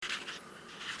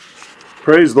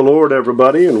Praise the Lord,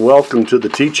 everybody, and welcome to the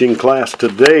teaching class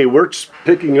today. We're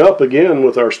picking up again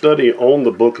with our study on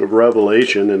the book of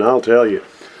Revelation, and I'll tell you,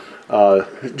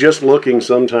 just looking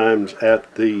sometimes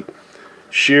at the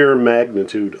sheer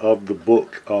magnitude of the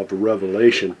book of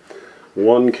Revelation,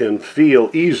 one can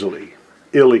feel easily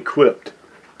ill-equipped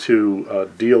to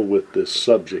deal with this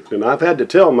subject. And I've had to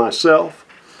tell myself,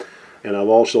 and I've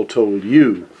also told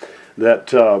you,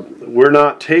 that we're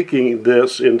not taking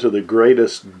this into the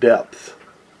greatest depth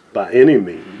by any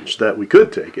means that we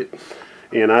could take it.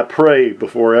 And I pray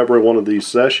before every one of these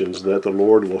sessions that the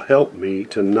Lord will help me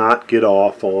to not get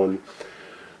off on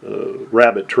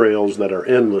rabbit trails that are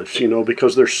endless,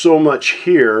 because there's so much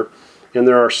here and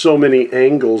there are so many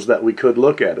angles that we could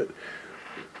look at it.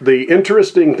 The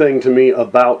interesting thing to me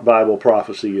about Bible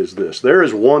prophecy is this: there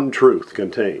is one truth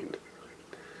contained.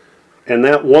 And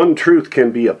that one truth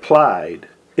can be applied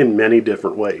in many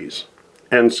different ways.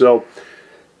 And so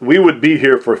we would be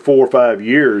here for 4 or 5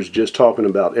 years just talking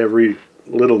about every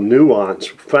little nuance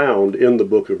found in the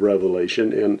book of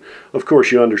Revelation. And of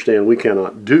course you understand we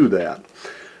cannot do that.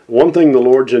 One thing the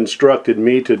Lord's instructed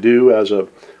me to do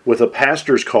with a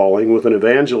pastor's calling, with an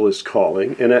evangelist's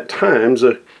calling, and at times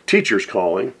a teacher's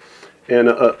calling, and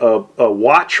a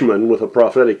watchman with a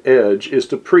prophetic edge, is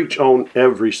to preach on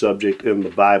every subject in the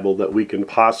Bible that we can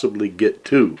possibly get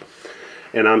to.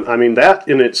 And I mean, that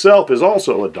in itself is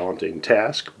also a daunting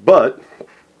task, but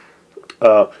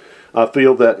I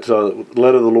feel that,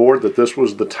 led of the Lord, that this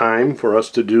was the time for us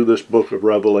to do this book of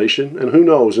Revelation. And who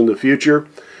knows, in the future,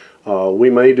 we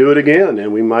may do it again,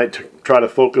 and we might try to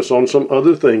focus on some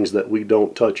other things that we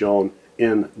don't touch on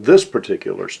in this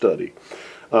particular study.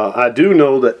 I do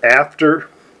know that after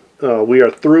we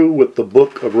are through with the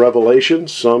book of Revelation,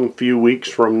 some few weeks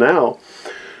from now,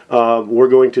 we're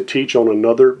going to teach on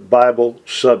another Bible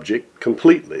subject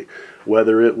completely,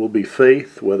 whether it will be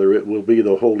faith, whether it will be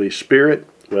the Holy Spirit,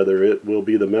 whether it will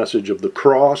be the message of the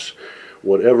cross,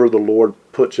 whatever the Lord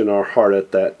puts in our heart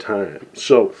at that time.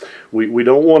 So we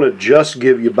don't want to just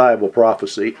give you Bible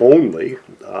prophecy only.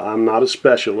 I'm not a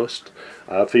specialist.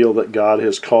 I feel that God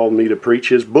has called me to preach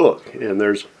His book, and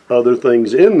there's other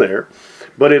things in there,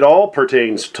 but it all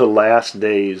pertains to last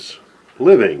days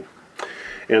living.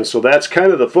 And so that's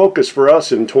kind of the focus for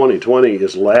us in 2020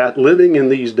 is living in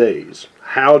these days.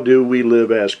 How do we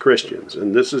live as Christians?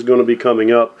 And this is going to be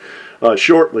coming up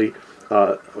shortly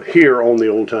here on the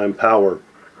Old Time Power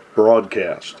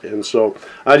broadcast. And so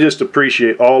I just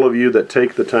appreciate all of you that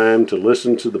take the time to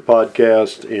listen to the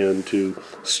podcast and to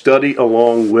study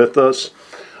along with us.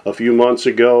 A few months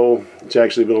ago, it's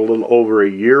actually been a little over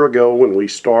a year ago when we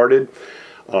started,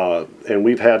 and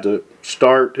we've had to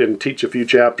start and teach a few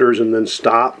chapters and then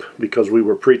stop because we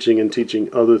were preaching and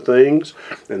teaching other things,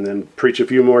 and then preach a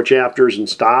few more chapters and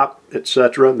stop,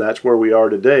 etc. That's where we are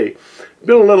today. It's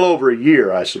been a little over a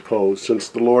year, I suppose, since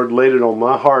the Lord laid it on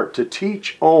my heart to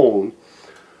teach on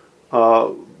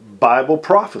Bible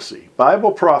prophecy.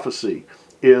 Bible prophecy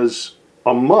is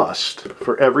a must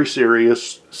for every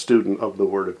serious student of the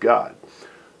Word of God.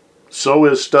 So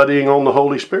is studying on the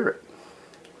Holy Spirit.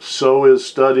 So is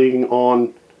studying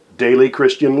on daily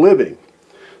Christian living.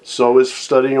 So is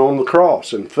studying on the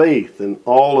cross and faith and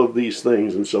all of these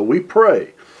things. And so we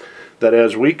pray that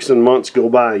as weeks and months go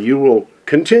by, you will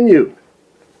continue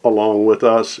along with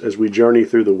us as we journey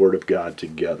through the Word of God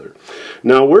together.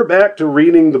 Now we're back to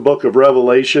reading the book of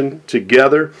Revelation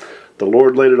together. The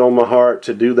Lord laid it on my heart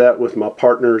to do that with my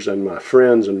partners and my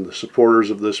friends and the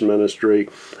supporters of this ministry.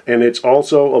 And it's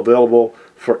also available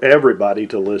for everybody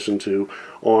to listen to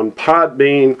on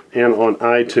Podbean and on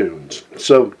iTunes.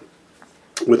 So,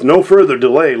 with no further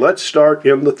delay, let's start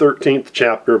in the 13th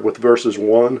chapter with verses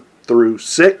 1 through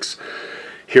 6.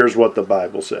 Here's what the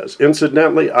Bible says.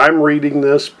 Incidentally, I'm reading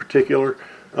this particular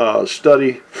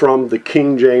study from the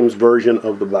King James Version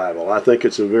of the Bible. I think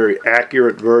it's a very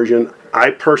accurate version.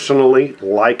 I personally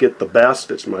like it the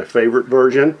best. It's my favorite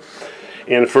version.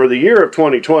 And for the year of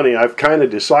 2020, I've kind of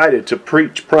decided to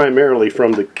preach primarily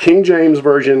from the King James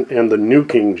Version and the New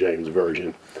King James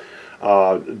Version,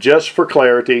 just for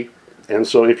clarity. And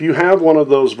so if you have one of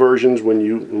those versions when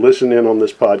you listen in on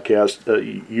this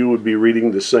podcast, you would be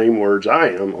reading the same words I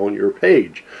am on your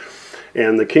page.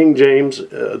 And the King James,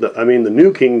 the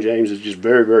New King James is just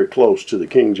very, very close to the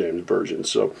King James Version.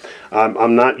 So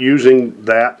I'm not using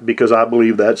that because I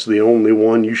believe that's the only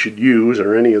one you should use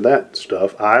or any of that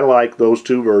stuff. I like those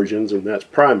two versions, and that's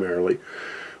primarily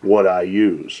what I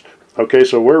use. Okay,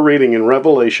 so we're reading in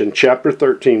Revelation chapter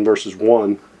 13, verses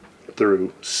 1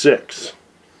 through 6.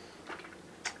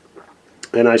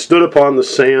 And I stood upon the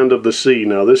sand of the sea.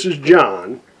 Now this is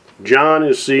John. John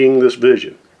is seeing this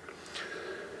vision.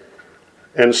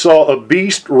 And saw a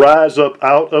beast rise up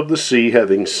out of the sea,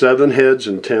 having 7 heads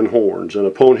and 10 horns, and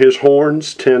upon his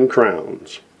horns 10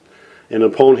 crowns, and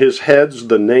upon his heads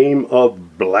the name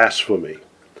of blasphemy.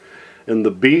 And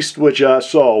the beast which I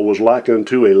saw was like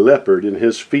unto a leopard, and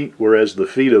his feet were as the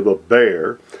feet of a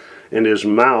bear, and his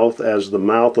mouth as the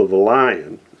mouth of a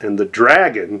lion. And the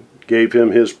dragon gave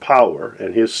him his power,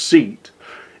 and his seat,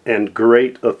 and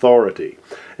great authority.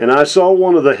 And I saw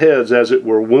one of the heads as it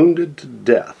were wounded to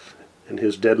death, and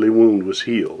his deadly wound was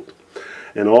healed.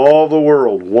 And all the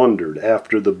world wondered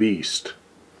after the beast,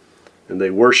 and they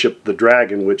worshipped the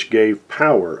dragon which gave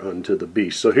power unto the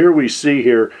beast. So here we see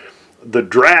the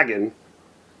dragon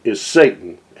is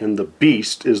Satan, and the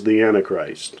beast is the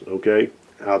Antichrist. Okay?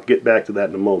 I'll get back to that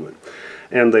in a moment.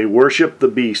 And they worshiped the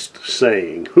beast,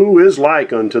 saying, Who is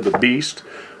like unto the beast?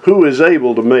 Who is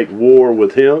able to make war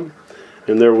with him?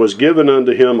 And there was given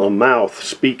unto him a mouth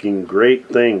speaking great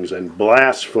things and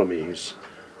blasphemies,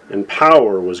 and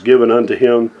power was given unto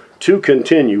him to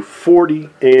continue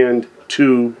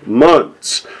 42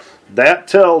 months. That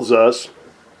tells us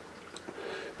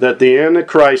that the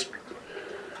Antichrist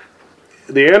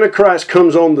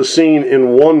comes on the scene in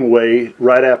one way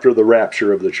right after the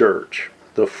rapture of the church,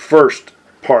 the first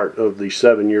part of the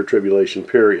 7-year tribulation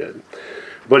period.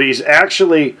 But he's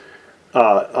actually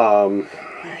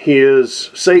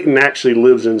Satan actually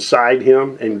lives inside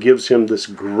him and gives him this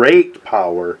great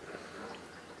power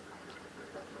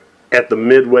at the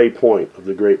midway point of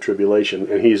the Great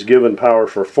Tribulation. And he's given power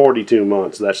for 42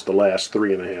 months. That's the last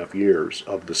 3.5 years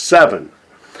of the 7.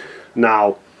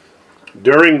 Now,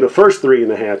 during the first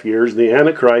 3.5 years, the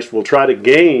Antichrist will try to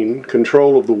gain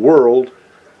control of the world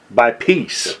by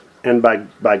peace and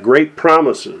by great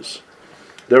promises.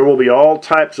 There will be all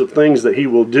types of things that he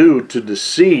will do to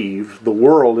deceive the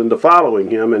world into following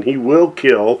him, and he will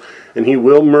kill, and he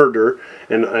will murder,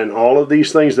 and all of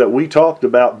these things that we talked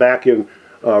about back in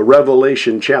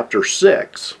Revelation chapter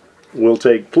 6 will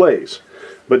take place.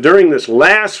 But during this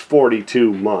last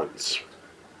 42 months,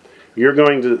 you're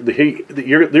going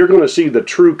to see the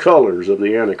true colors of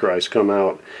the Antichrist come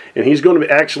out, and he's going to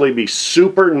actually be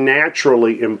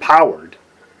supernaturally empowered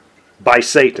by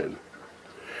Satan.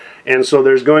 And so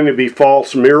there's going to be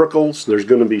false miracles. There's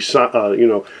going to be,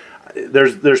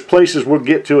 there's places, we'll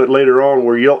get to it later on,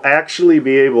 where you'll actually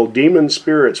be able, demon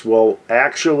spirits will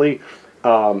actually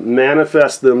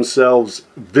manifest themselves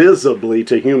visibly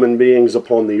to human beings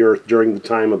upon the earth during the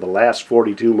time of the last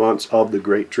 42 months of the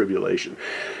Great Tribulation.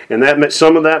 And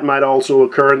some of that might also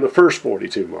occur in the first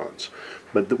 42 months.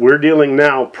 But we're dealing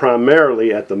now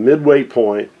primarily at the midway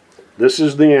point. This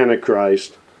is the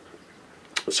Antichrist.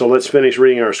 So let's finish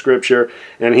reading our scripture.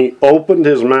 And he opened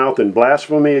his mouth in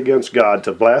blasphemy against God,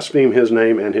 to blaspheme his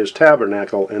name and his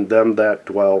tabernacle and them that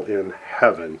dwell in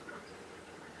heaven.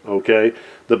 Okay?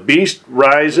 The beast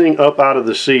rising up out of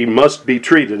the sea must be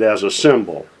treated as a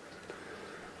symbol.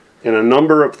 And a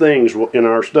number of things in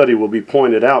our study will be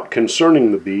pointed out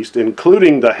concerning the beast,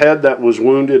 including the head that was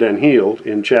wounded and healed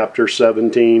in chapter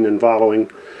 17 and following.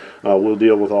 We'll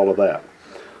deal with all of that.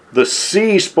 The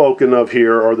sea spoken of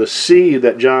here, or the sea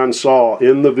that John saw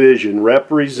in the vision,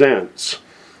 represents,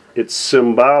 it's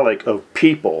symbolic of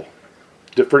people,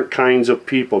 different kinds of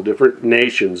people, different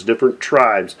nations, different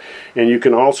tribes. And you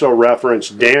can also reference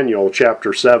Daniel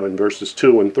chapter 7, verses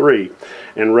 2 and 3,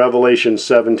 and Revelation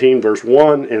 17, verse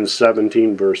 1, and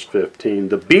 17, verse 15.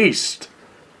 The beast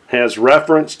has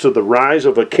reference to the rise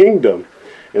of a kingdom,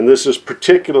 and this is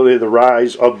particularly the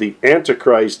rise of the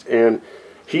Antichrist, and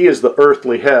he is the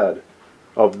earthly head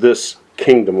of this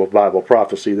kingdom of Bible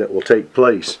prophecy that will take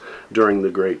place during the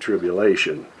Great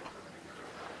Tribulation.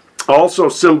 Also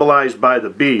symbolized by the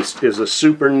beast is a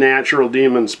supernatural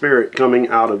demon spirit coming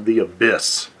out of the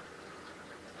abyss.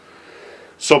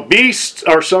 So beasts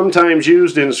are sometimes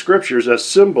used in scriptures as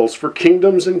symbols for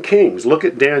kingdoms and kings. Look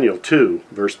at Daniel 2,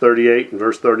 verse 38 and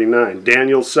verse 39.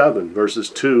 Daniel 7, verses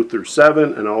 2 through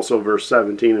 7, and also verse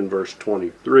 17 and verse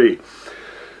 23.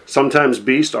 Sometimes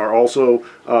beasts are also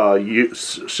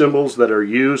symbols that are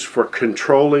used for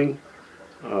controlling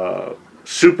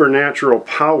supernatural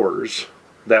powers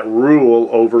that rule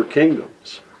over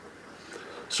kingdoms.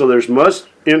 So there's much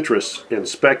interest and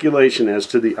speculation as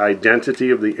to the identity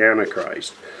of the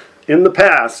Antichrist. In the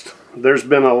past, there's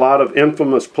been a lot of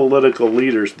infamous political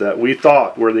leaders that we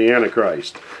thought were the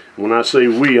Antichrist. When I say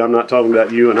we, I'm not talking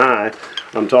about you and I.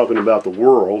 I'm talking about the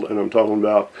world, and I'm talking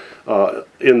about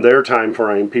in their time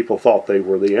frame, people thought they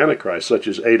were the Antichrist, such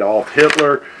as Adolf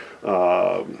Hitler,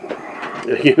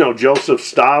 Joseph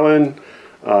Stalin.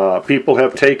 People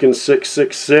have taken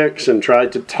 666 and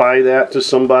tried to tie that to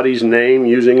somebody's name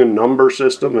using a number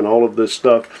system and all of this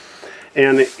stuff.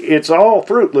 And it's all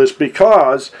fruitless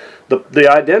because the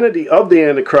identity of the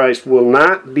Antichrist will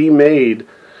not be made,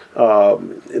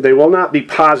 they will not be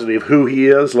positive who he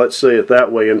is, let's say it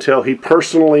that way, until he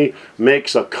personally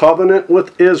makes a covenant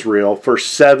with Israel for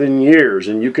 7 years.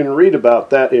 And you can read about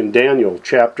that in Daniel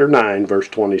chapter 9, verse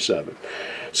 27.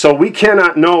 So we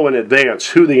cannot know in advance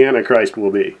who the Antichrist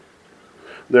will be.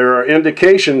 There are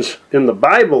indications in the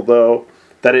Bible, though,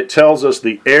 that it tells us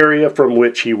the area from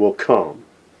which he will come.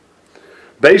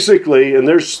 Basically, and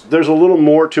there's a little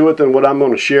more to it than what I'm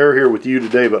going to share here with you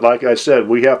today, but like I said,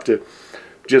 we have to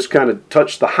just kind of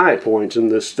touch the high points in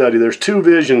this study. There's 2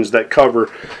 visions that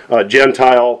cover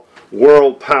Gentile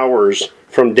world powers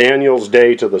from Daniel's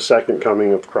day to the second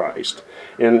coming of Christ.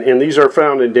 And these are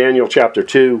found in Daniel chapter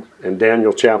 2 and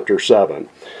Daniel chapter 7.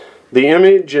 The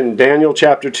image in Daniel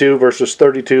chapter 2, verses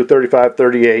 32, 35,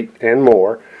 38, and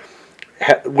more,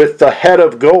 with the head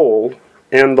of gold,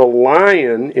 and the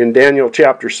lion in Daniel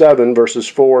chapter 7, verses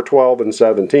 4, 12, and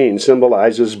 17,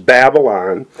 symbolizes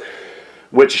Babylon,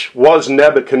 which was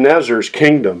Nebuchadnezzar's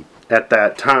kingdom at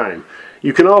that time.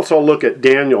 You can also look at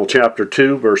Daniel chapter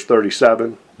 2, verse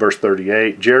 37, verse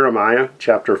 38, Jeremiah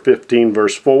chapter 15,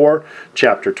 verse 4,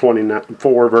 chapter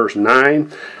 24, verse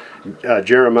 9,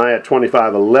 Jeremiah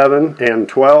 25, 11 and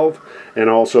 12, and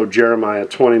also Jeremiah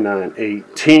 29,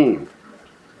 18.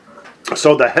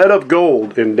 So the head of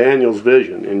gold in Daniel's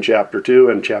vision in chapter 2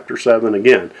 and chapter 7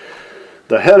 again.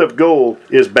 The head of gold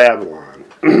is Babylon.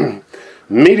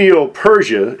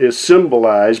 Medo-Persia is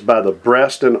symbolized by the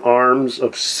breast and arms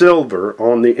of silver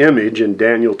on the image in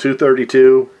Daniel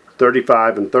 2:32,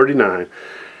 35, and 39,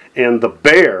 and the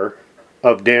bear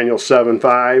of Daniel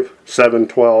 7:5,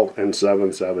 7:12, and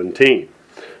 7:17.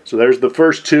 So there's the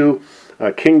first 2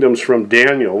 kingdoms from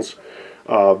Daniel's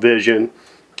vision,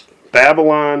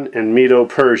 Babylon and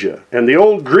Medo-Persia. And the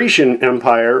old Grecian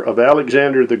Empire of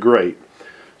Alexander the Great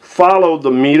followed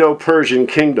the Medo-Persian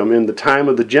kingdom in the time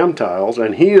of the Gentiles,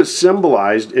 and he is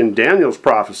symbolized in Daniel's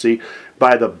prophecy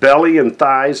by the belly and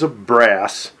thighs of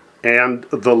brass and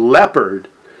the leopard.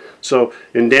 So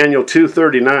in Daniel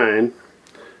 2:39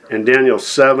 and Daniel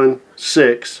 7,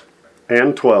 6,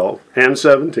 and 12, and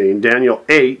 17, Daniel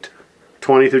 8,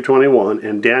 20 through 21,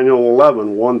 and Daniel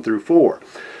 11, 1 through 4.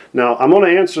 Now, I'm going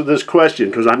to answer this question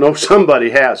because I know somebody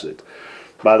has it.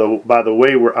 By the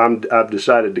way, I've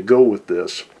decided to go with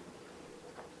this.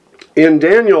 In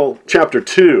Daniel chapter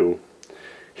 2,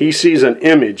 he sees an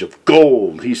image of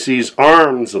gold. He sees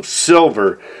arms of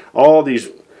silver, all these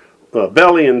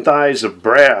belly and thighs of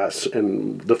brass,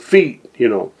 and the feet,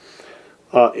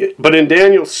 But in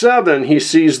Daniel 7, he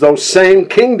sees those same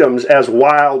kingdoms as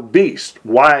wild beasts.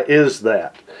 Why is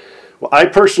that? Well, I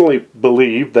personally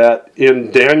believe that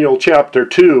in Daniel chapter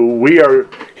 2,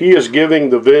 he is giving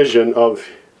the vision of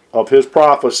his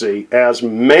prophecy as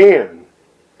mankind,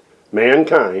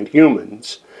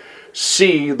 humans,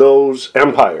 see those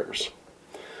empires.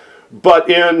 But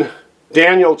in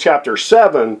Daniel chapter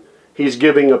 7, he's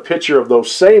giving a picture of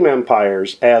those same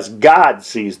empires as God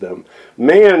sees them.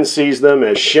 Man sees them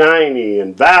as shiny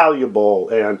and valuable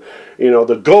and,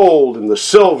 the gold and the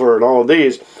silver and all of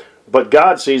these. But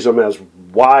God sees them as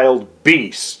wild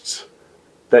beasts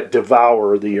that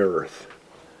devour the earth.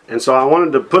 And so I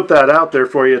wanted to put that out there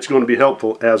for you. It's going to be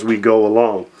helpful as we go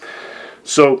along.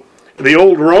 So the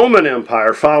old Roman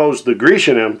Empire follows the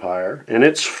Grecian Empire, and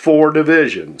it's 4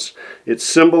 divisions. It's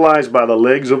symbolized by the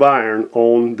legs of iron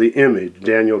on the image,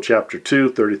 Daniel chapter 2,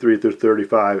 33 through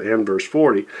 35, and verse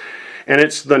 40. And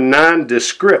it's the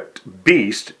nondescript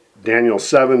beast, Daniel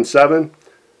 7, 7,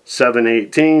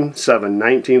 7:18,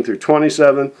 7:19 through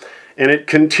 27, and it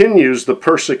continues the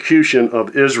persecution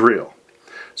of Israel.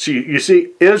 So you see,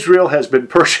 Israel has been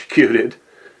persecuted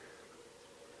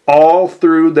all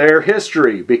through their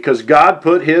history because God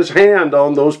put his hand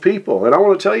on those people. And I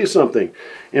want to tell you something.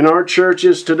 In our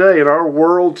churches today, in our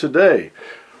world today,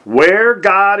 where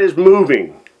God is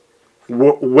moving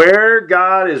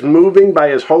by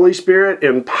his Holy Spirit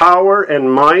in power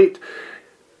and might,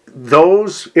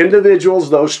 those individuals,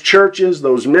 those churches,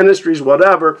 those ministries,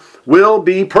 whatever, will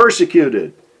be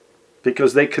persecuted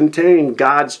because they contain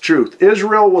God's truth.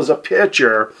 Israel was a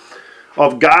picture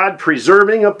of God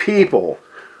preserving a people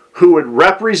who would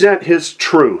represent his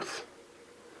truth.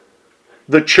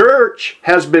 The church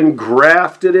has been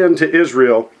grafted into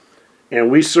Israel, and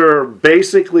we serve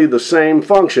basically the same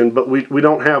function, but we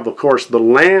don't have, of course, the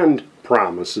land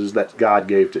promises that God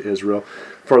gave to Israel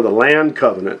for the land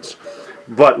covenants.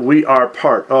 But we are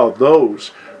part of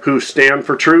those who stand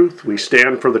for truth. We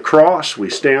stand for the cross. We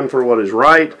stand for what is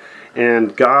right.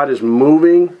 And God is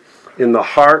moving in the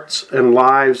hearts and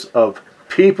lives of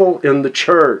people in the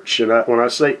church. And when I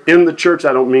say in the church,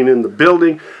 I don't mean in the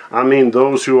building. I mean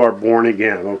those who are born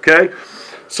again, okay?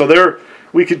 So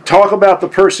we could talk about the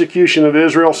persecution of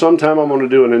Israel. Sometime I'm going to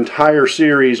do an entire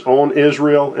series on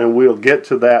Israel, and we'll get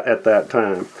to that at that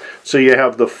time. So you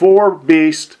have the four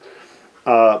beasts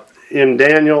in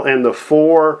Daniel and the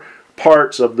four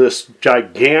parts of this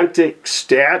gigantic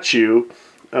statue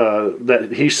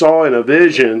that he saw in a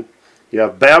vision. You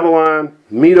have Babylon,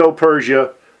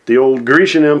 Medo-Persia, the old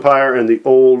Grecian Empire, and the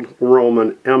old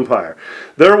Roman Empire.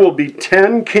 There will be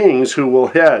 10 kings who will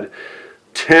head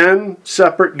 10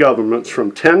 separate governments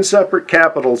from 10 separate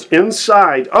capitals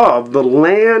inside of the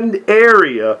land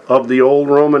area of the old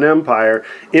Roman Empire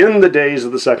in the days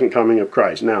of the second coming of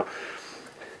Christ. Now,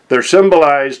 they're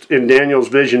symbolized in Daniel's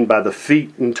vision by the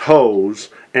feet and toes,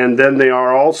 and then they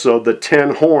are also the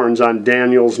 10 horns on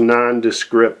Daniel's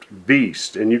nondescript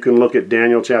beast. And you can look at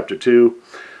Daniel chapter 2,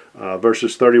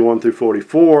 verses 31 through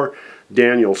 44,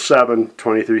 Daniel 7,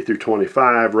 23 through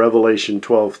 25, Revelation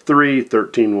 12, 3,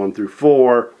 13, 1 through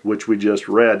 4, which we just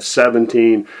read,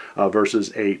 17,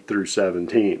 verses 8 through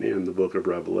 17 in the book of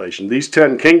Revelation. These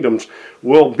 10 kingdoms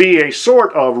will be a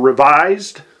sort of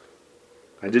revised,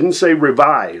 I didn't say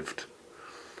revived,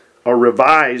 a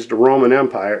revised Roman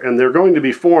Empire, and they're going to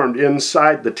be formed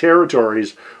inside the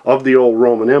territories of the old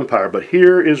Roman Empire. But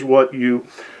here is what you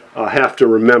have to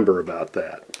remember about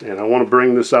that. And I want to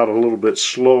bring this out a little bit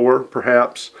slower,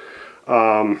 perhaps.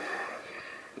 The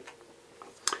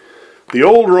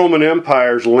old Roman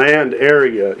Empire's land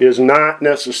area is not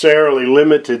necessarily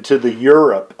limited to the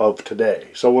Europe of today.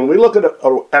 So when we look at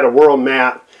a world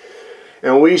map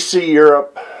and we see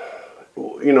Europe,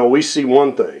 we see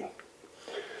one thing.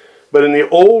 But in the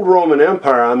old Roman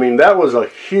Empire, I mean, that was a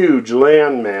huge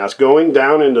landmass going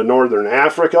down into northern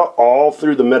Africa, all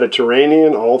through the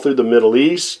Mediterranean, all through the Middle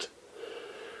East.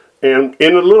 And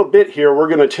in a little bit here, we're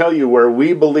going to tell you where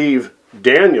we believe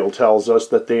Daniel tells us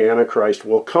that the Antichrist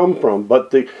will come from.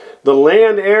 But the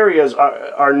land areas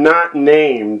are not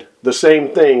named the same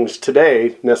things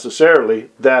today, necessarily,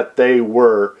 that they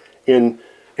were in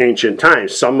ancient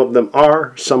times. Some of them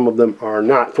are, some of them are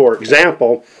not. For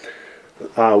example,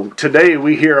 today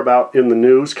we hear about in the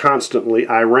news constantly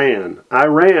Iran.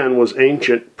 Iran was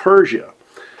ancient Persia,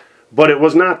 but it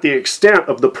was not the extent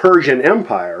of the Persian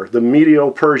Empire. The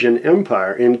Medo-Persian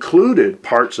Empire included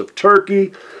parts of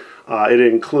Turkey, it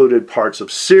included parts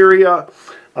of Syria,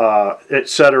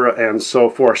 etc., and so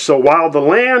forth. So while the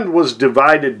land was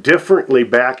divided differently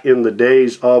back in the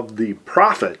days of the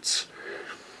prophets,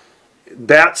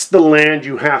 that's the land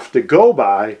you have to go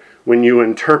by when you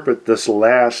interpret this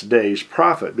last day's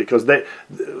prophet, because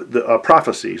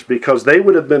prophecies, because they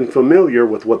would have been familiar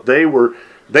with what they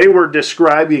were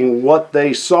describing what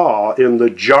they saw in the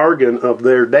jargon of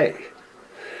their day.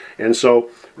 And so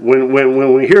when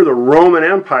we hear the Roman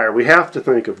Empire, we have to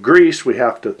think of Greece, we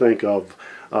have to think of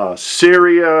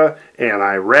Syria and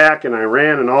Iraq and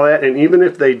Iran and all that. And even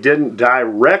if they didn't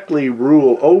directly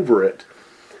rule over it,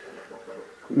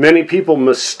 many people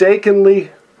mistakenly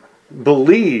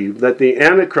believe that the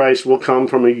Antichrist will come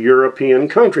from a European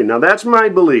country. Now that's my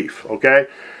belief, okay?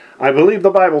 I believe the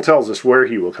Bible tells us where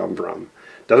he will come from.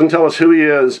 It doesn't tell us who he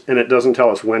is, and it doesn't tell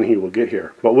us when he will get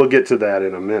here. But we'll get to that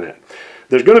in a minute.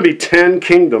 There's going to be 10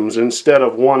 kingdoms instead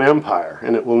of one empire,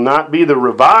 and it will not be the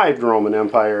revived Roman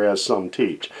Empire as some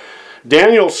teach.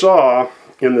 Daniel saw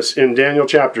in Daniel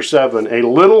chapter 7 a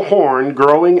little horn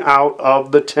growing out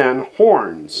of the 10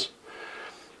 horns.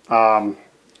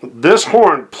 This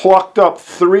horn plucked up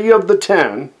 3 of the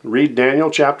 10. Read Daniel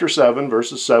chapter 7,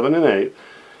 verses 7 and 8.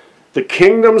 The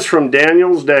kingdoms from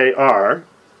Daniel's day are,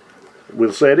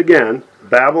 we'll say it again,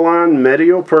 Babylon,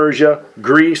 Medo-Persia,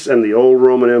 Greece, and the old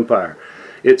Roman Empire.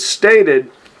 It's stated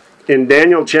in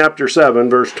Daniel chapter 7,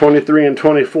 verse 23 and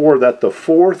 24, that the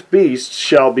 4th beast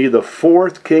shall be the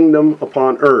 4th kingdom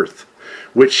upon earth,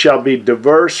 which shall be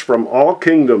diverse from all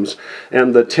kingdoms,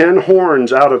 and the 10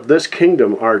 horns out of this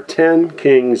kingdom are 10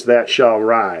 kings that shall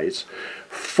rise.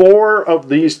 4 of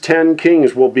these 10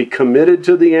 kings will be committed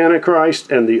to the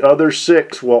Antichrist, and the other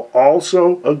 6 will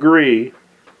also agree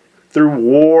through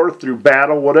war, through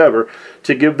battle, whatever,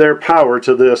 to give their power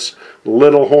to this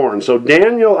little horn. So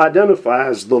Daniel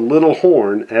identifies the little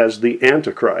horn as the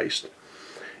Antichrist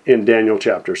in Daniel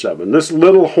chapter 7. This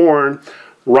little horn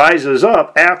rises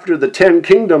up after the 10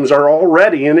 kingdoms are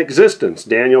already in existence.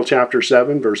 Daniel chapter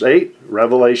 7, verse 8,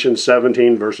 Revelation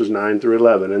 17, verses 9 through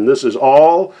 11. And this is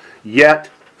all yet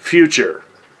future.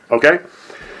 Okay?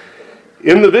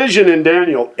 In the vision in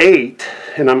Daniel 8,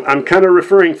 and I'm kind of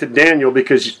referring to Daniel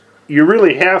because you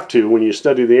really have to when you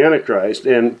study the Antichrist,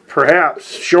 and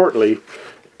perhaps shortly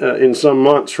in some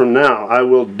months from now, I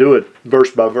will do a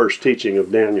verse-by-verse teaching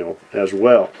of Daniel as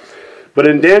well. But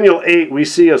in Daniel 8, we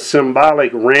see a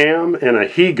symbolic ram and a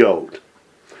he-goat.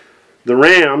 The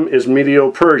ram is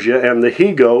Medo-Persia, and the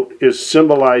he-goat is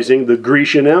symbolizing the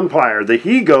Grecian Empire. The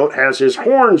he-goat has his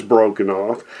horns broken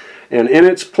off, and in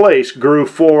its place grew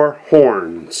 4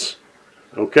 horns.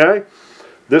 Okay?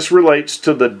 This relates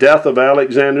to the death of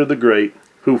Alexander the Great,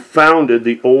 who founded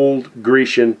the old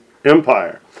Grecian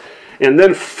Empire. And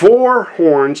then 4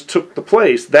 horns took the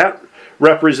place. That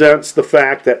represents the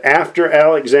fact that after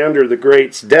Alexander the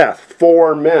Great's death,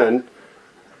 4 men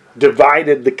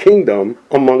divided the kingdom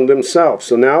among themselves.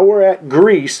 So now we're at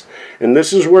Greece, and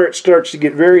this is where it starts to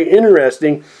get very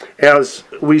interesting as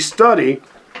we study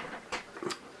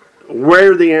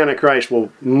where the Antichrist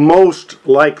will most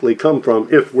likely come from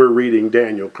if we're reading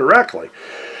Daniel correctly.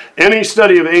 Any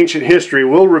study of ancient history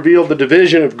will reveal the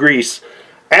division of Greece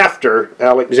after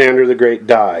Alexander the Great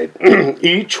died.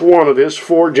 Each one of his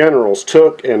 4 generals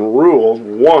took and ruled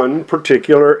one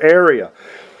particular area.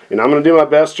 And I'm going to do my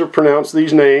best to pronounce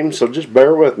these names, so just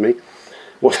bear with me.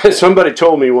 Well, somebody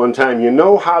told me one time, you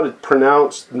know how to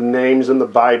pronounce the names in the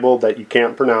Bible that you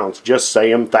can't pronounce. Just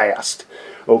say them fast.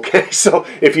 Okay, so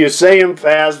if you say them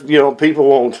fast, people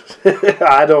won't.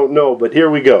 I don't know, but here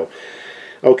we go.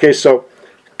 Okay, so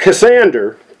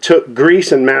Cassander took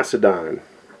Greece and Macedon.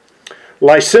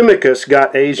 Lysimachus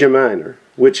got Asia Minor,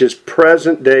 which is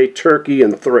present-day Turkey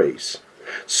and Thrace.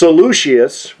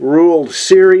 Seleucus ruled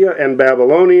Syria and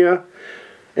Babylonia,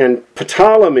 and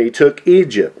Ptolemy took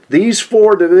Egypt. These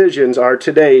 4 divisions are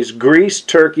today's Greece,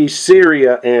 Turkey,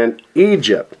 Syria, and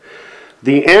Egypt.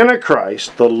 The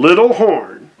Antichrist, the little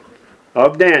horn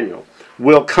of Daniel,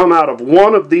 will come out of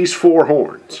one of these 4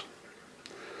 horns.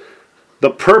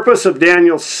 The purpose of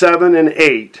Daniel 7 and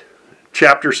 8,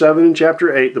 chapter 7 and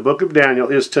chapter 8, the book of Daniel,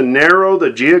 is to narrow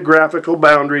the geographical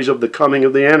boundaries of the coming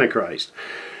of the Antichrist.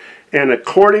 And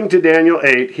according to Daniel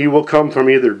 8, he will come from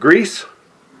either Greece,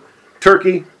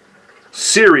 Turkey,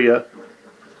 Syria,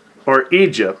 or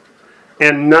Egypt,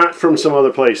 and not from some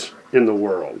other place in the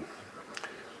world.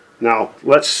 Now,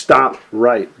 let's stop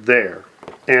right there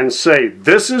and say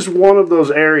this is one of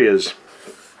those areas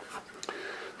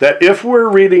that if we're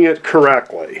reading it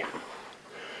correctly,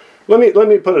 let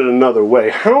me put it another way.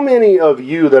 How many of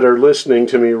you that are listening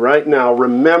to me right now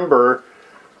remember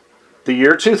the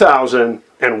year 2000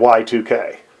 and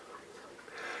Y2K?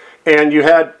 And you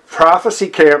had prophecy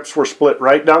camps were split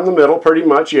right down the middle pretty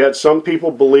much. You had some people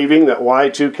believing that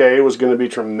Y2K was going to be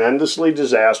tremendously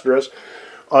disastrous.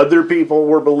 Other people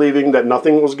were believing that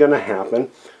nothing was going to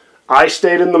happen. I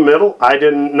stayed in the middle. I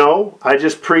didn't know. I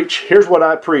just preach. Here's what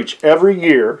I preach every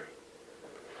year.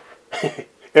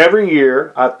 Every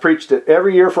year. I've preached it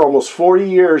every year for almost 40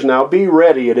 years now. Be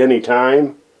ready at any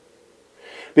time.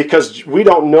 Because we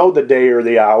don't know the day or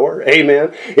the hour.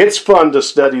 Amen. It's fun to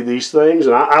study these things.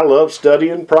 And I love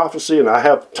studying prophecy. And I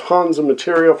have tons of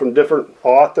material from different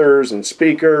authors and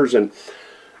speakers. And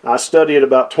I study it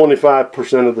about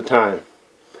 25% of the time.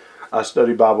 I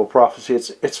study Bible prophecy.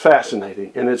 It's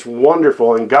fascinating and it's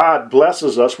wonderful. And God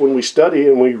blesses us when we study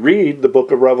and we read the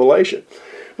book of Revelation.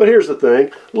 But here's the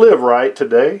thing. Live right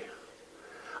today.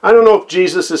 I don't know if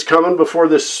Jesus is coming before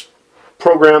this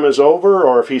program is over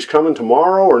or if he's coming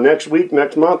tomorrow or next week,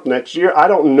 next month, next year. I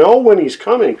don't know when he's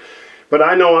coming. But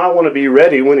I know I want to be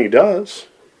ready when he does.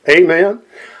 Amen.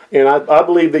 And I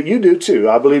believe that you do too.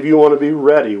 I believe you want to be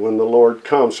ready when the Lord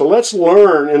comes. So let's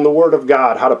learn in the Word of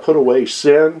God how to put away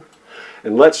sin.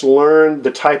 And let's learn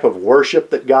the type of worship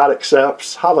that God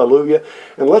accepts. Hallelujah.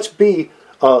 And let's be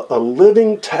a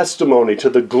living testimony to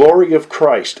the glory of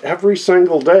Christ every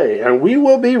single day. And we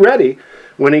will be ready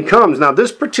when he comes. Now,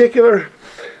 this particular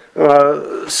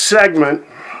segment,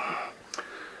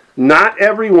 not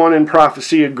everyone in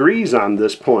prophecy agrees on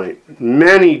this point.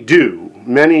 Many do.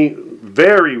 Many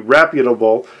very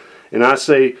reputable, and I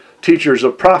say teachers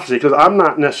of prophecy, because I'm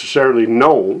not necessarily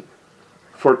known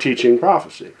for teaching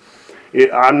prophecy.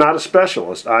 I'm not a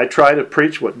specialist. I try to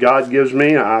preach what God gives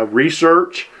me. I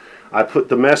research, I put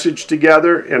the message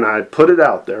together, and I put it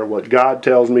out there, what God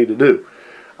tells me to do.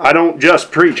 I don't just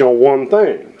preach on one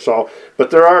thing. But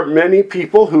there are many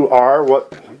people who are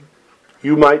what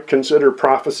you might consider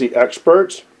prophecy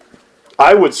experts.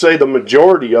 I would say the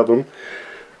majority of them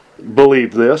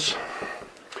believe this.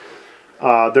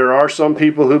 There are some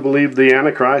people who believe the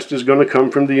Antichrist is going to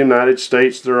come from the United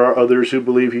States. There are others who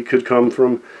believe he could come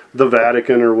from the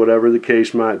Vatican or whatever the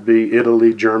case might be,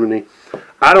 Italy, Germany.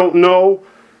 I don't know,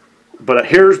 but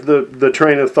here's the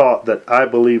train of thought that I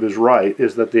believe is right,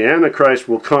 is that the Antichrist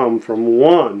will come from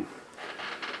one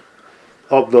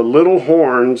of the little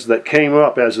horns that came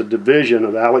up as a division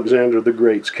of Alexander the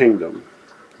Great's kingdom.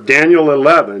 Daniel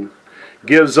 11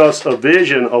 gives us a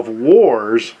vision of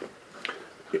wars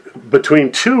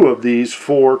between two of these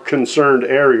four concerned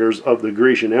areas of the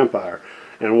Grecian Empire.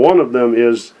 And one of them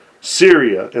is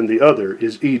Syria and the other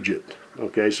is Egypt.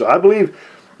 Okay, so I believe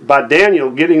by Daniel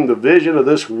getting the vision of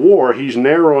this war, he's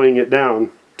narrowing it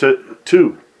down to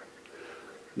two.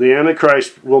 The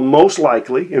Antichrist will most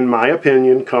likely, in my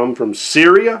opinion, come from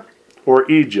Syria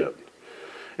or Egypt.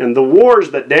 And the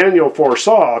wars that Daniel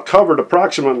foresaw covered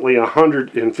approximately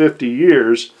 150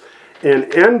 years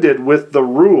and ended with the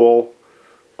rule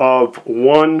of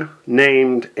one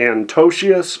named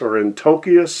Antiochus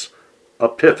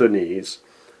Epiphanes.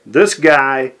 This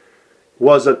guy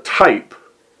was a type,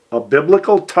 a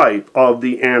biblical type of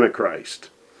the Antichrist.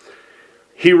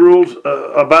 He ruled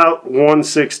about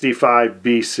 165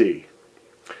 BC.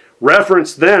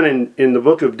 Reference then in the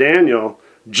book of Daniel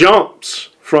jumps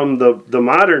from the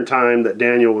modern time that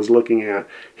Daniel was looking at.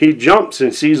 He jumps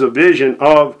and sees a vision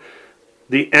of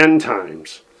the end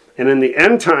times. And in the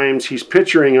end times, he's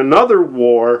picturing another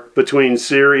war between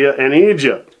Syria and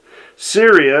Egypt.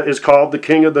 Syria is called the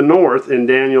king of the north in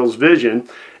Daniel's vision,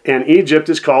 and Egypt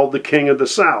is called the king of the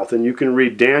south. And you can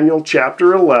read Daniel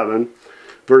chapter 11,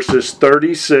 verses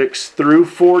 36 through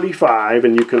 45,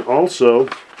 and you can also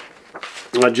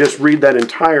just read that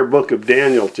entire book of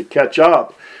Daniel to catch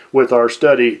up with our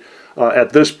study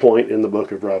at this point in the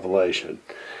book of Revelation.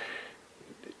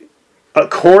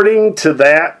 According to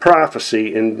that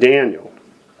prophecy in Daniel,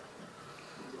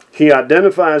 he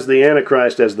identifies the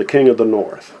Antichrist as the king of the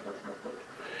north.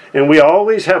 And we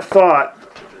always have thought,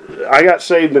 I got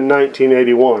saved in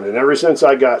 1981, and ever since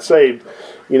I got saved,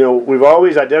 we've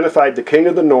always identified the king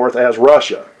of the north as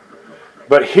Russia.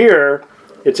 But here,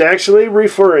 it's actually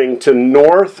referring to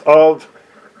north of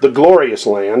the glorious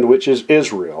land, which is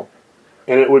Israel,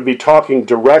 and it would be talking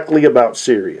directly about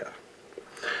Syria.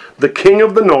 The king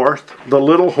of the north, the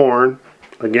little horn,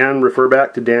 again, refer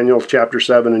back to Daniel chapter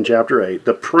 7 and chapter 8.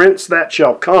 The prince that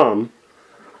shall come,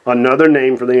 another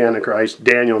name for the Antichrist,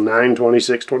 Daniel 9,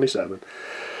 26, 27.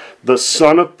 The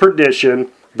son of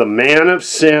perdition, the man of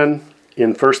sin,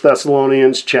 in 1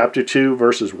 Thessalonians chapter 2,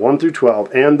 verses 1 through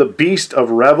 12, and the beast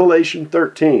of Revelation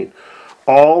 13,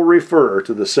 all refer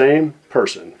to the same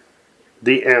person,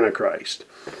 the Antichrist.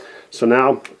 So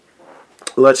now,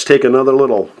 let's take another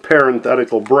little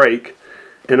parenthetical break,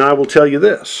 and I will tell you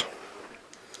this.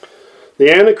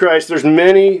 The Antichrist, there's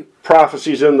many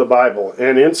prophecies in the Bible,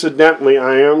 and incidentally,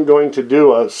 I am going to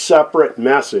do a separate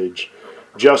message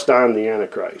just on the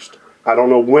Antichrist. I don't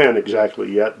know when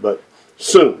exactly yet, but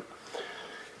soon.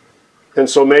 And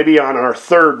so maybe on our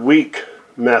third week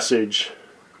message,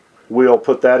 we'll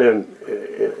put that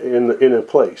in a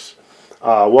place.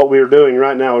 What we're doing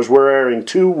right now is we're airing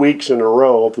 2 weeks in a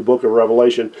row of the book of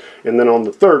Revelation, and then on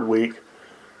the third week,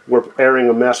 we're airing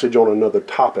a message on another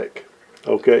topic.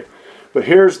 Okay? But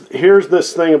here's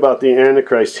this thing about the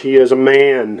Antichrist. He is a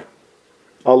man,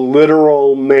 a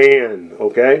literal man.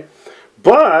 Okay?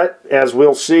 But, as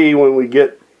we'll see when we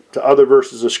get to other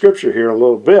verses of Scripture here in a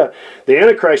little bit, the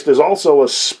Antichrist is also a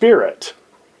spirit.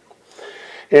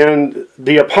 And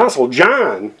the Apostle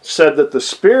John said that the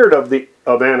spirit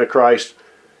of Antichrist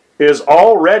is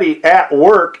already at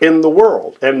work in the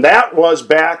world. And that was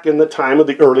back in the time of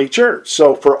the early church.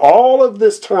 So for all of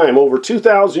this time, over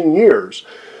 2,000 years,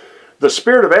 the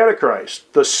spirit of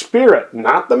Antichrist, the spirit,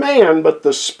 not the man, but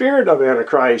the spirit of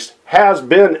Antichrist has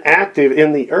been active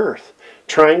in the earth,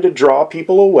 trying to draw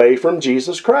people away from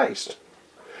Jesus Christ.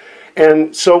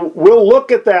 And so we'll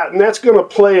look at that, and that's going to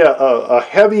play a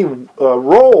heavy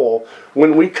role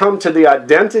when we come to the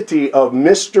identity of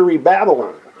Mystery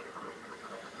Babylon,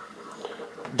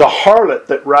 the harlot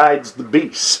that rides the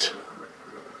beast,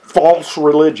 false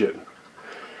religion.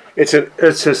 It's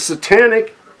a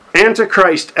satanic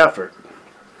Antichrist effort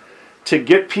to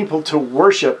get people to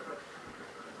worship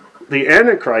the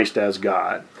Antichrist as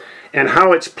God, and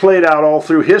how it's played out all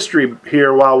through history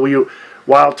here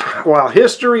while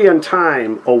history and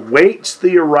time awaits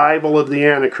the arrival of the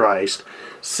Antichrist.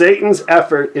 Satan's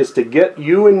effort is to get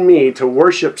you and me to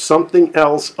worship something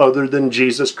else other than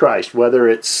Jesus Christ, whether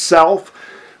it's self,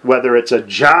 whether it's a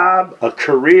job, a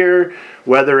career,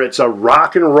 whether it's a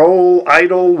rock and roll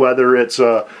idol, whether it's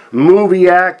a movie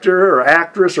actor or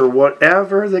actress or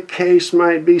whatever the case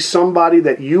might be, somebody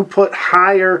that you put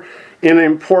higher in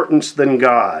importance than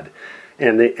God.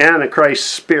 And the Antichrist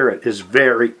spirit is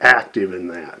very active in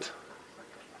that.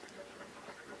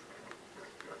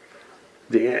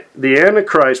 The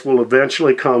Antichrist will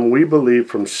eventually come, we believe,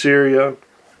 from Syria.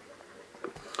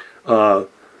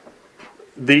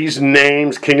 These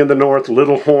names, King of the North,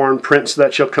 Little Horn, Prince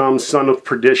that shall come, Son of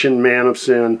Perdition, Man of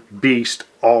Sin, Beast,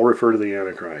 all refer to the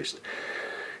Antichrist.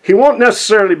 He won't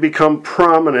necessarily become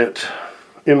prominent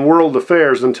in world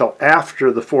affairs until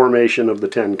after the formation of the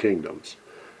 10 kingdoms.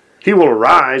 He will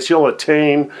arise, he'll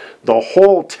attain the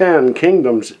whole 10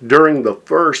 kingdoms during the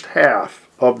first half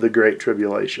of the Great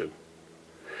Tribulation.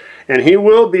 And he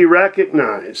will be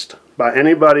recognized by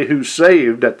anybody who's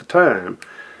saved at the time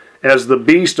as the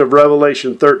beast of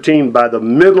Revelation 13 by the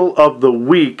middle of the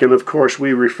week. And of course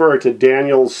we refer to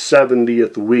Daniel's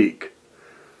 70th week.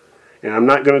 And I'm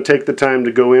not going to take the time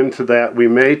to go into that. We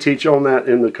may teach on that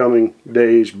in the coming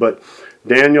days, but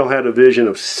Daniel had a vision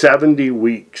of 70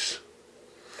 weeks.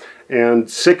 And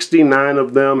 69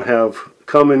 of them have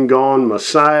come and gone.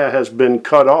 Messiah has been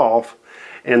cut off,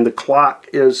 and the clock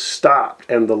is stopped.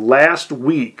 And the last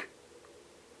week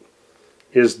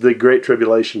is the Great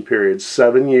Tribulation period.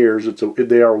 7 years.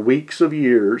 They are weeks of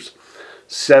years.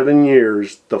 7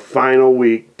 years, the final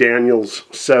week, Daniel's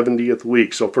 70th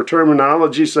week. So for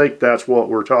terminology's sake, that's what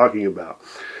we're talking about.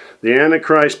 The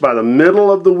Antichrist, by the middle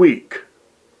of the week,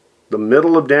 the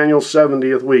middle of Daniel's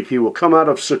 70th week, he will come out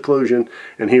of seclusion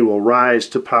and he will rise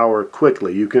to power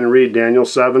quickly. You can read Daniel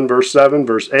 7, verse 7,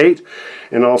 verse 8,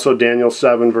 and also Daniel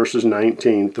 7, verses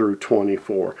 19 through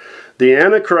 24. The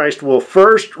Antichrist will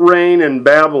first reign in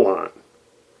Babylon.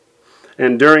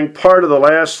 And during part of the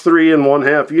last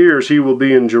 3.5 years, he will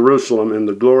be in Jerusalem in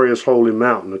the glorious holy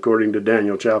mountain, according to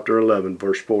Daniel chapter 11,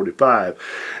 verse 45.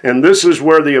 And this is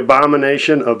where the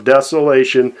abomination of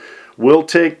desolation will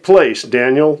take place.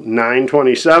 Daniel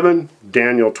 9:27,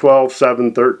 Daniel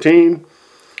 12:7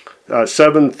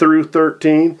 through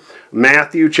 13,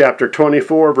 Matthew chapter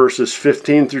 24, verses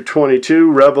 15 through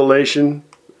 22, Revelation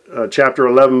chapter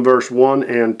 11, verse 1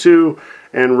 and 2,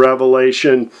 and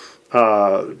Revelation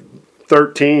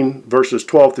 13, verses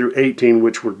 12 through 18,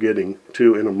 which we're getting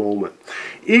to in a moment.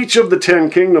 Each of the 10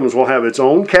 kingdoms will have its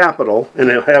own capital, and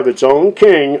it'll have its own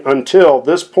king until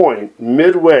this point,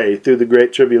 midway through the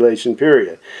Great Tribulation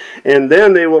period. And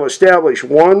then they will establish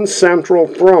one central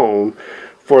throne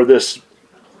for this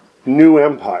new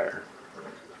empire.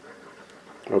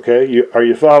 Okay, are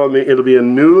you following me? It'll be a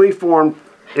newly formed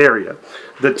area.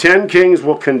 The 10 kings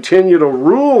will continue to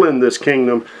rule in this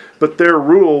kingdom, but their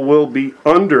rule will be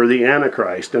under the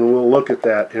Antichrist, and we'll look at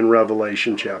that in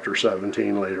Revelation chapter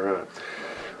 17 later on.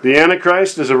 The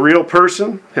Antichrist is a real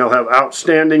person. He'll have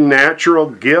outstanding natural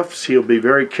gifts. He'll be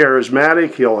very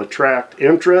charismatic. He'll attract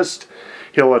interest.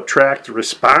 He'll attract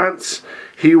response.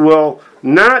 He will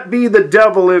not be the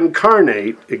devil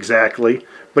incarnate exactly,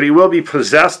 but he will be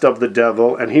possessed of the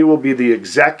devil, and he will be the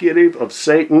executive of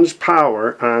Satan's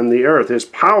power on the earth. His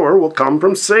power will come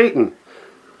from Satan,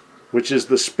 which is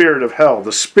the spirit of hell,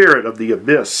 the spirit of the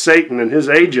abyss. Satan and his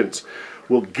agents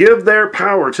will give their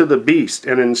power to the beast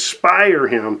and inspire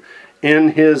him in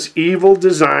his evil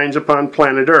designs upon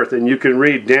planet Earth. And you can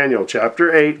read Daniel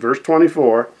chapter 8, verse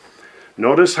 24.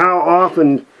 Notice how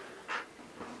often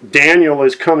Daniel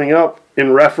is coming up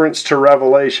in reference to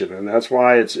Revelation, and that's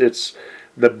why it's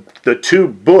the two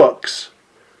books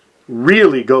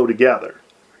really go together.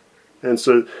 And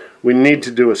so we need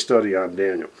to do a study on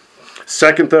Daniel.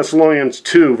 2 Thessalonians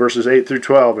 2, verses 8 through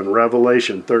 12, and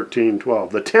Revelation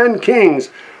 13:12. The 10 kings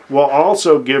will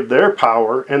also give their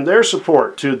power and their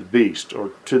support to the beast, or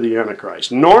to the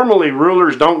Antichrist. Normally,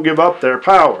 rulers don't give up their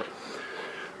power.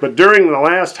 But during the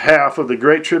last half of the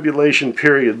Great Tribulation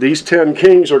period, these 10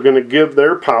 kings are going to give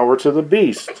their power to the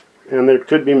beast. And there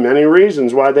could be many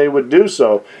reasons why they would do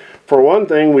so. For one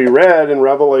thing, we read in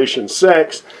Revelation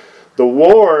 6, the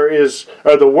world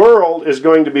is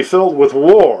going to be filled with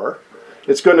war.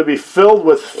 It's going to be filled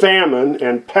with famine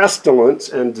and pestilence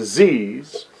and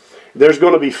disease. There's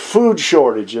going to be food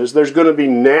shortages. There's going to be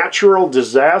natural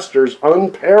disasters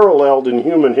unparalleled in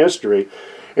human history.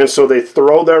 And so they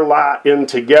throw their lot in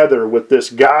together with this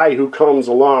guy who comes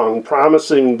along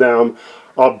promising them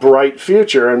a bright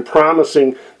future and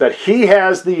promising that he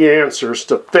has the answers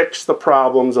to fix the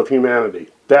problems of humanity.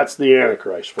 That's the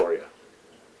Antichrist for you.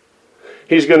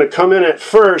 He's going to come in at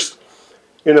first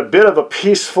in a bit of a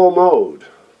peaceful mode,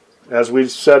 as we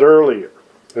said earlier,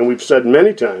 and we've said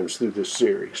many times through this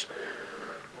series.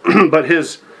 But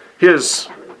his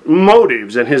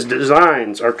motives and his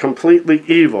designs are completely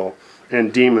evil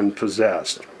and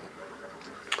demon-possessed.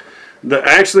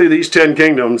 Actually, these 10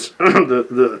 kingdoms,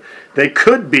 they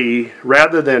could be,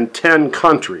 rather than 10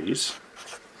 countries,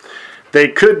 they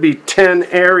could be 10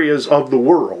 areas of the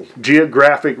world,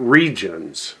 geographic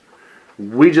regions.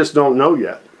 We just don't know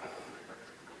yet.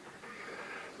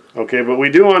 Okay, but we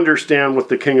do understand what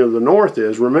the king of the north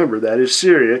is. Remember, that is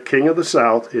Syria. King of the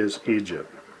south is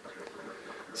Egypt.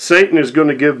 Satan is going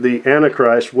to give the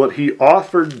Antichrist what he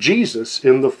offered Jesus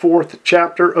in the 4th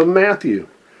chapter of Matthew.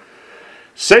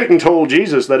 Satan told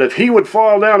Jesus that if he would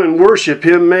fall down and worship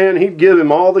him, man, he'd give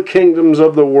him all the kingdoms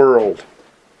of the world.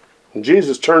 And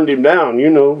Jesus turned him down. You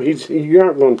know, you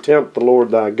aren't going to tempt the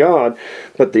Lord thy God,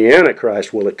 but the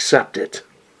Antichrist will accept it.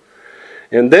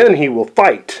 And then he will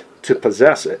fight to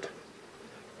possess it.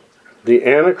 The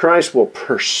Antichrist will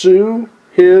pursue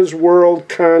his world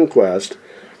conquest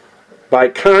by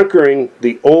conquering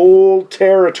the old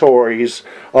territories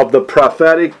of the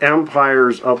prophetic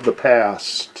empires of the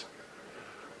past.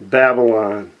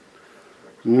 Babylon,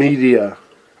 Media,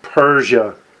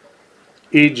 Persia,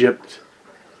 Egypt,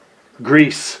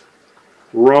 Greece,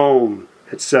 Rome,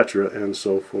 etc., and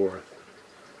so forth.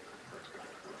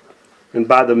 And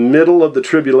by the middle of the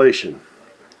tribulation,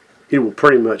 he will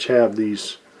pretty much have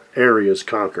these areas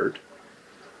conquered.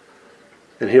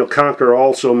 And he'll conquer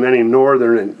also many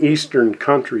northern and eastern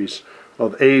countries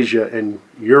of Asia and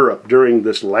Europe during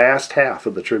this last half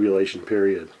of the tribulation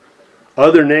period.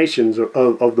 Other nations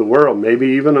of the world, maybe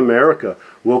even America,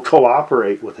 will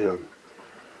cooperate with him.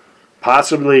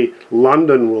 Possibly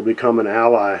London will become an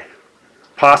ally.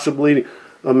 Possibly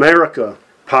America.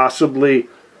 Possibly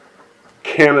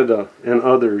Canada and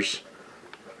others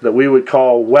that we would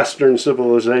call Western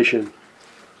civilization.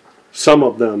 Some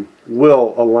of them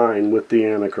will align with the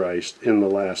Antichrist in the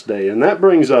last day. And that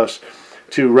brings us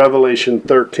to Revelation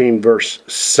 13, verse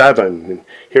 7.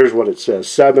 Here's what it says,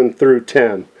 7 through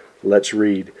 10. Let's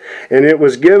read. And it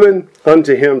was given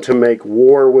unto him to make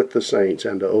war with the saints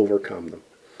and to overcome them.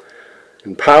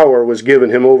 And power was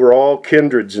given him over all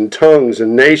kindreds and tongues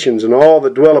and nations, and all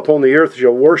that dwell upon the earth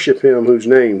shall worship him whose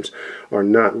names are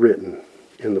not written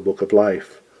in the book of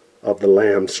life of the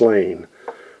Lamb slain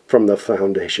from the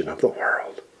foundation of the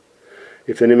world.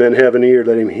 If any man have an ear,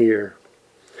 let him hear.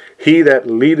 He that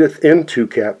leadeth into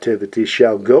captivity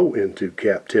shall go into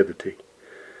captivity.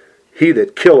 He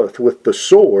that killeth with the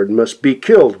sword must be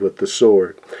killed with the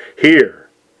sword. Here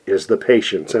is the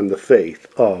patience and the faith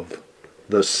of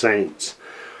the saints.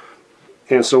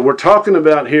 And so we're talking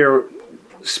about here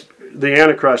the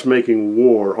Antichrist making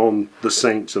war on the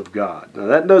saints of God. Now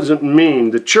that doesn't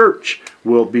mean the church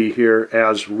will be here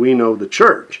as we know the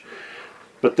church.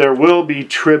 But there will be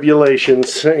tribulation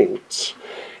saints.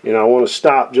 And I want to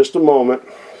stop just a moment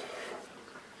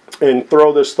and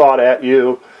throw this thought at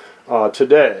you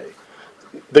today.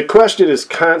 The question is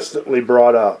constantly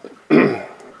brought up.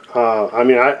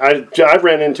 I've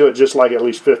ran into it just like at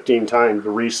least 15 times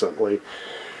recently,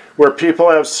 where people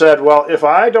have said, well, if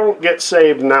I don't get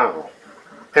saved now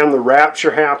and the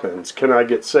rapture happens, can I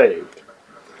get saved?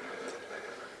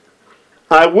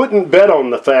 I wouldn't bet on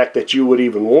the fact that you would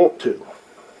even want to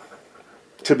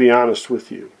be honest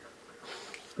with you.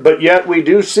 But yet we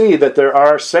do see that there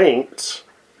are saints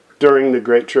during the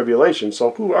Great Tribulation.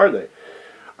 So who are they?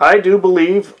 I do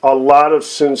believe a lot of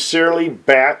sincerely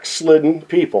backslidden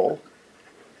people,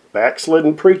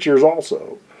 backslidden preachers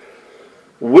also,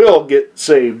 will get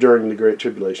saved during the Great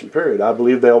Tribulation period. I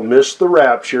believe they'll miss the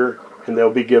rapture and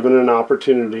they'll be given an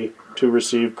opportunity to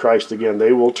receive Christ again.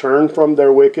 They will turn from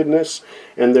their wickedness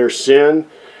and their sin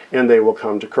and they will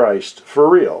come to Christ for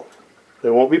real. They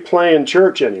won't be playing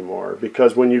church anymore,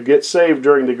 because when you get saved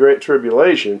during the Great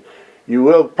Tribulation, you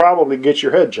will probably get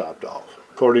your head chopped off,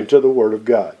 according to the Word of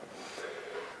God.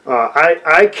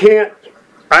 I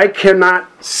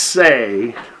cannot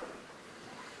say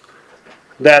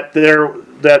that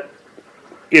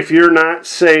if you're not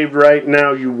saved right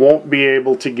now, you won't be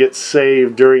able to get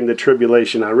saved during the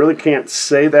tribulation. I really can't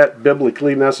say that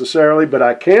biblically necessarily, but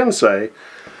I can say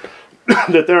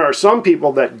that there are some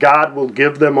people that God will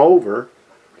give them over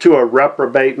to a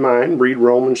reprobate mind. Read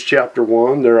Romans chapter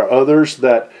 1. There are others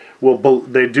that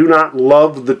they do not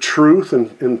love the truth,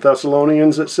 in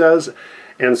Thessalonians it says,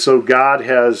 and so God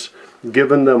has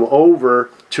given them over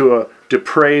to a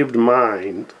depraved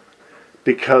mind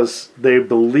because they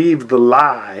believe the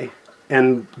lie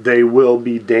and they will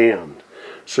be damned.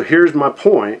 So here's my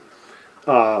point.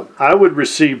 I would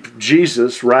receive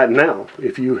Jesus right now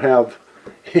if you have,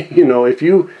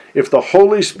 if the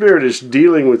Holy Spirit is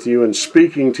dealing with you and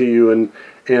speaking to you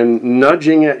and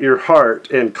nudging at your heart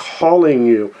and calling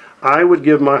you, I would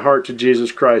give my heart to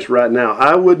Jesus Christ right now.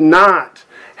 I would not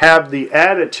have the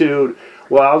attitude,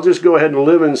 well, I'll just go ahead and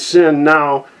live in sin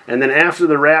now, and then after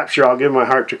the rapture, I'll give my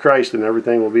heart to Christ and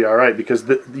everything will be all right, because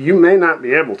you may not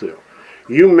be able to.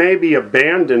 You may be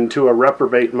abandoned to a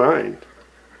reprobate mind.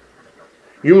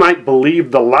 You might believe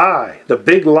the lie, the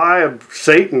big lie of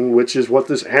Satan, which is what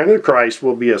this Antichrist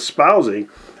will be espousing,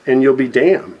 and you'll be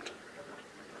damned.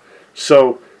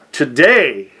 So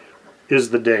today is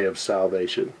the day of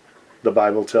salvation. the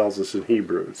Bible tells us in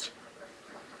Hebrews.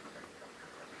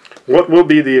 What will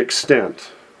be the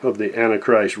extent of the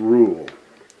Antichrist rule?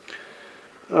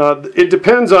 It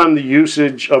depends on the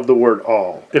usage of the word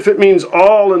all. If it means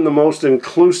all in the most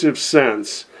inclusive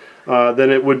sense, then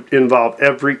it would involve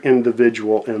every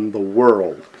individual in the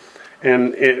world.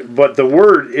 But the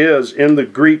word is in the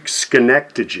Greek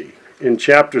skenektage. In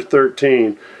chapter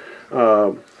 13,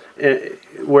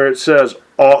 where it says,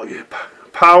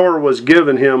 power was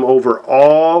given him over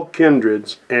all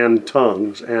kindreds and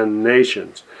tongues and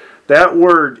nations. That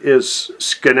word is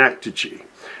skenektage.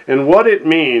 And what it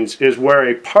means is where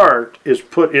a part is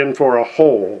put in for a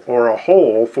whole, or a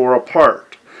whole for a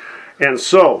part. And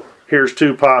so, here's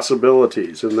two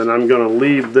possibilities, and then I'm going to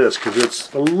leave this because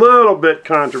it's a little bit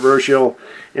controversial,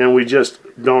 and we just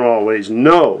don't always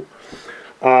know.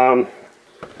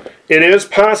 It is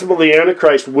possible the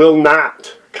Antichrist will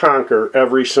not conquer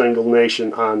every single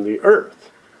nation on the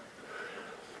earth.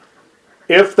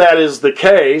 If that is the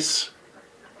case,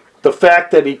 the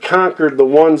fact that he conquered the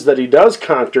ones that he does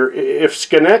conquer, if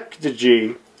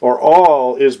skenektage or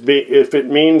all if it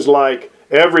means like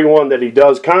everyone that he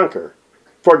does conquer.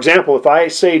 For example, if I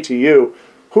say to you,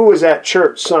 who was at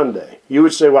church Sunday? You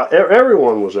would say, well,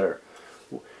 everyone was there.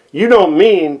 You don't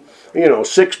mean,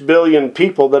 6 billion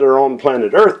people that are on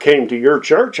planet Earth came to your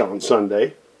church on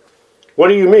Sunday. What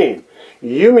do you mean?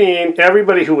 You mean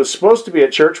everybody who was supposed to be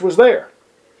at church was there.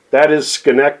 That is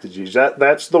skenektage.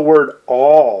 That's the word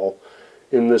all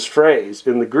in this phrase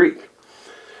in the Greek.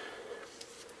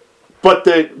 But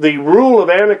the rule of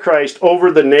Antichrist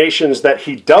over the nations that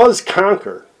he does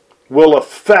conquer will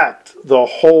affect the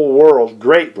whole world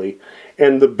greatly.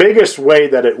 And the biggest way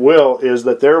that it will is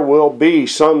that there will be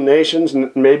some nations,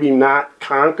 maybe not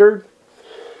conquered,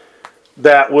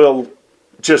 that will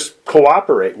just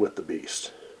cooperate with the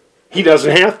beast. He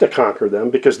doesn't have to conquer them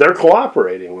because they're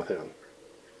cooperating with him.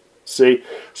 See?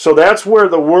 So that's where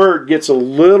the word gets a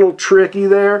little tricky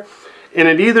there. And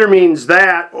it either means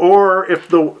that, or if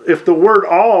the word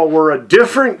all were a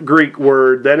different Greek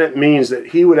word, then it means that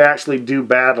he would actually do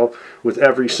battle with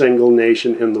every single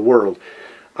nation in the world.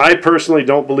 I personally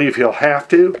don't believe he'll have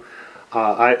to.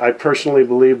 I personally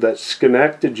believe that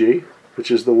skenektage, which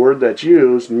is the word that's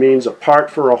used, means a part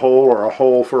for a whole or a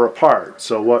whole for a part.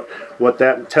 So what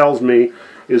that tells me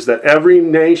is that every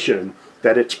nation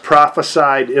that it's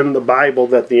prophesied in the Bible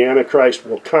that the Antichrist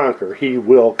will conquer, he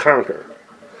will conquer.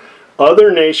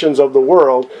 Other nations of the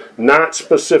world, not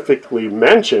specifically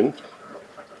mentioned,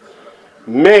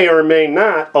 may or may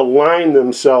not align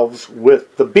themselves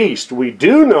with the beast. We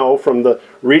do know from the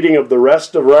reading of the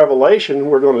rest of Revelation,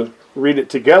 we're going to read it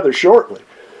together shortly,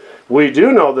 we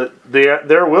do know that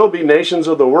there will be nations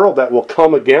of the world that will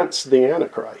come against the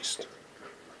Antichrist.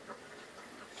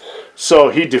 So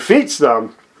he defeats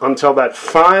them until that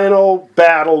final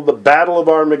battle, the Battle of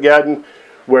Armageddon,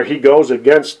 where he goes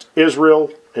against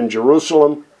Israel and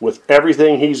Jerusalem with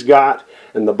everything he's got.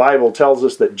 And the Bible tells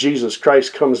us that Jesus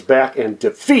Christ comes back and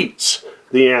defeats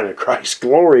the Antichrist.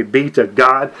 Glory be to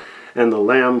God and the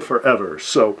Lamb forever.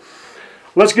 So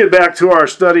let's get back to our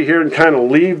study here and kind of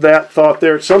leave that thought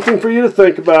there. It's something for you to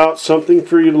think about, something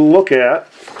for you to look at.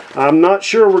 I'm not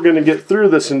sure we're going to get through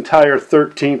this entire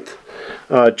 13th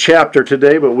chapter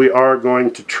today, but we are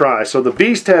going to try. So the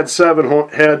beast had 7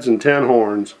 heads and 10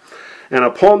 horns, and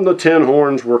upon the 10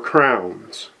 horns were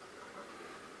crowns.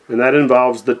 And that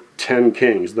involves the 10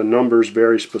 kings. The number's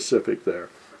very specific there.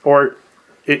 Or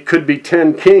it could be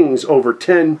 10 kings over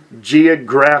 10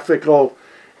 geographical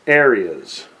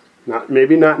areas.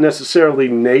 Maybe not necessarily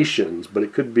nations, but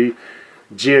it could be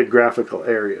geographical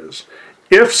areas.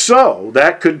 If so,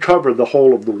 that could cover the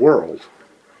whole of the world.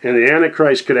 And the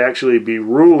Antichrist could actually be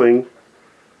ruling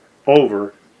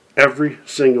over every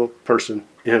single person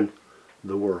in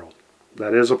the world.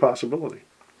 That is a possibility.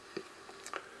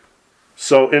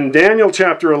 So in Daniel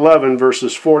chapter 11,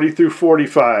 verses 40 through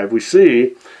 45, we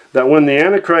see that when the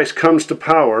Antichrist comes to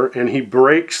power and he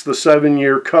breaks the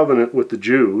 7-year covenant with the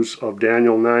Jews of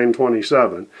Daniel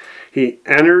 9:27, he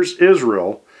enters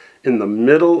Israel in the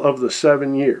middle of the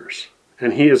 7 years,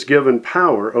 and he is given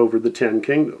power over the 10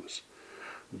 kingdoms.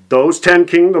 Those 10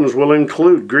 kingdoms will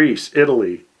include Greece,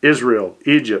 Italy, Israel,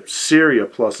 Egypt, Syria,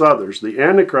 plus others. The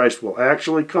Antichrist will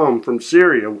actually come from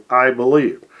Syria, I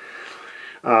believe.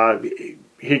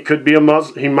 He could be a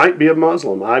Muslim. He might be a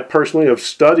Muslim. I personally have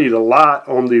studied a lot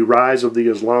on the rise of the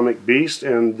Islamic beast,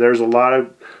 and there's a lot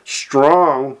of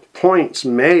strong points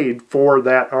made for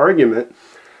that argument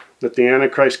that the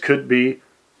Antichrist could be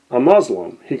a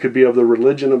Muslim. He could be of the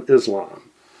religion of Islam.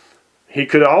 He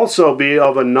could also be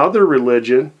of another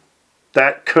religion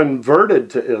that converted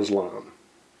to Islam.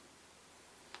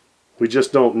 We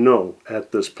just don't know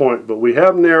at this point, but we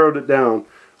have narrowed it down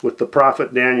with the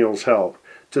prophet Daniel's help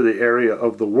to the area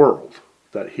of the world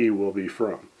that he will be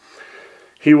from.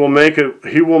 He will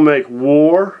make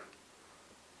war,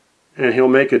 and he'll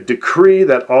make a decree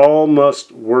that all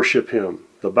must worship him.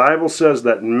 The Bible says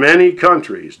that many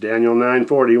countries, Daniel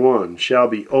 9:41, shall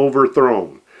be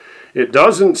overthrown. It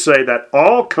doesn't say that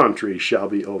all countries shall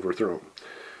be overthrown.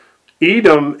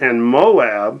 Edom and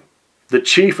Moab, the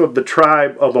chief of the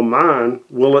tribe of Ammon,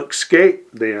 will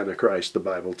escape the Antichrist, the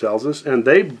Bible tells us, and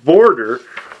they border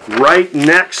right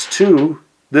next to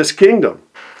this kingdom.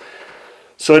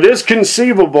 So it is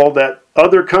conceivable that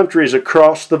other countries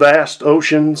across the vast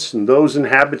oceans and those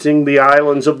inhabiting the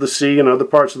islands of the sea and other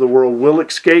parts of the world will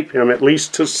escape him, at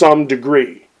least to some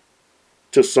degree.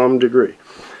 To some degree.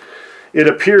 It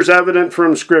appears evident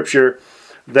from Scripture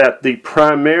that the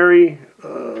primary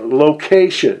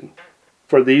location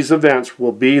for these events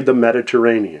will be the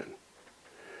Mediterranean.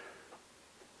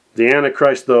 The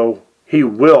Antichrist, though, he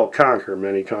will conquer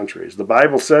many countries. The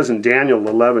Bible says in Daniel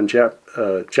 11,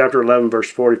 chapter 11, verse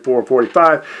 44 and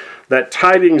 45, that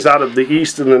tidings out of the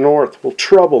east and the north will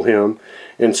trouble him,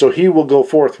 and so he will go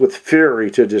forth with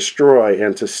fury to destroy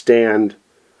and to stand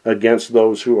against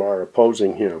those who are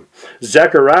opposing him.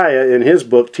 Zechariah, in his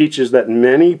book, teaches that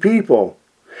many people,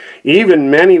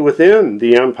 even many within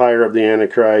the empire of the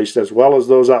Antichrist, as well as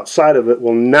those outside of it,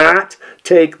 will not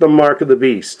take the mark of the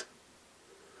beast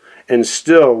and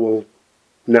still will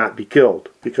not be killed,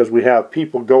 because we have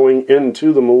people going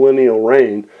into the millennial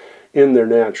reign in their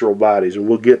natural bodies, and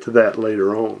we'll get to that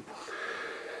later on.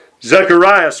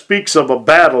 Zechariah speaks of a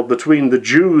battle between the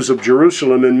Jews of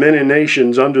Jerusalem and many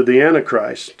nations under the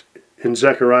Antichrist in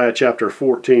Zechariah chapter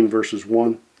 14, verses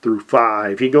 1 through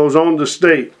 5. He goes on to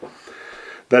state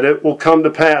that it will come to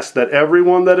pass that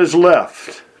everyone that is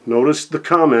left, notice the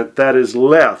comment, that is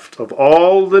left of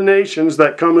all the nations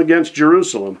that come against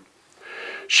Jerusalem,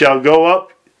 shall go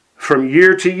up from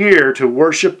year to year to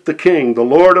worship the King, the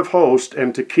Lord of hosts,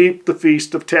 and to keep the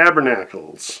Feast of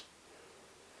Tabernacles.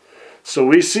 So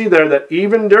we see there that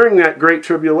even during that great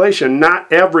tribulation,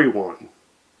 not everyone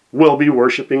will be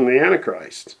worshiping the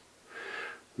Antichrist.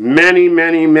 Many,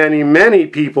 many, many, many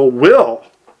people will,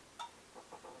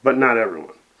 but not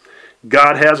everyone.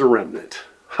 God has a remnant.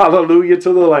 Hallelujah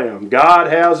to the Lamb. God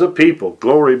has a people.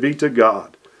 Glory be to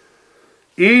God.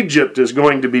 Egypt is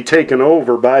going to be taken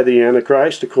over by the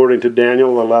Antichrist, according to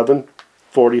Daniel 11,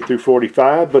 40 through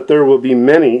 45, but there will be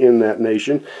many in that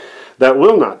nation that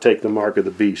will not take the mark of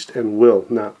the beast and will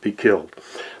not be killed.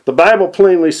 The Bible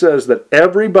plainly says that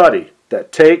everybody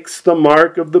that takes the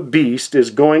mark of the beast is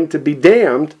going to be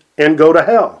damned and go to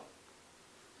hell.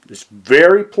 It's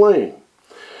very plain.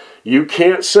 You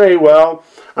can't say, well,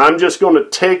 I'm just going to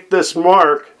take this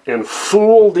mark and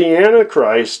fool the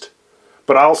Antichrist,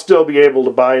 but I'll still be able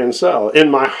to buy and sell. In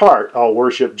my heart, I'll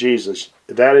worship Jesus.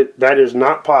 That is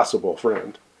not possible,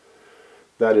 friend.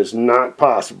 That is not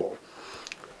possible.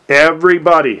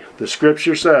 Everybody, the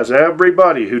Scripture says,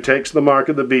 everybody who takes the mark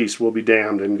of the beast will be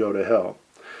damned and go to hell.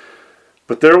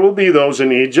 But there will be those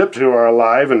in Egypt who are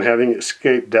alive and having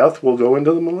escaped death will go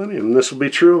into the millennium. This will be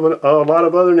true of a lot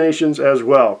of other nations as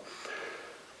well.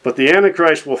 But the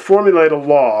Antichrist will formulate a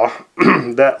law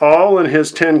that all in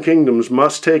his 10 kingdoms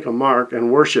must take a mark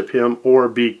and worship him or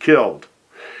be killed.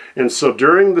 And so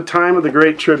during the time of the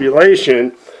Great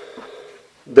Tribulation,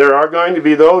 there are going to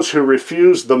be those who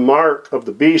refuse the mark of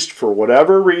the beast for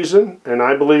whatever reason, and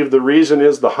I believe the reason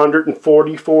is the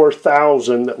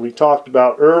 144,000 that we talked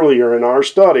about earlier in our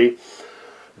study,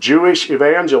 Jewish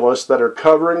evangelists that are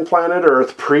covering planet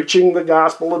Earth, preaching the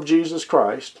gospel of Jesus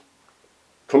Christ.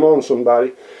 Come on,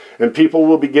 somebody. And people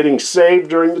will be getting saved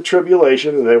during the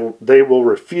tribulation, and they will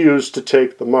refuse to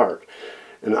take the mark.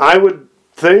 And I would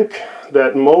think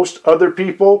that most other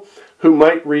people who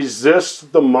might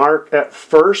resist the mark at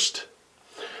first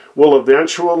will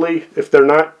eventually, if they're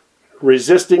not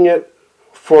resisting it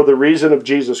for the reason of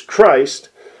Jesus Christ,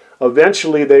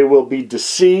 eventually they will be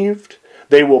deceived,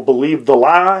 they will believe the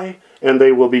lie, and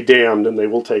they will be damned, and they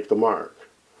will take the mark.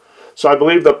 So I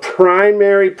believe the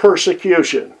primary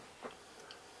persecution,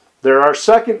 there are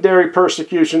secondary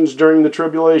persecutions during the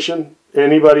tribulation.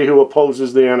 Anybody who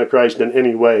opposes the Antichrist in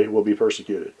any way will be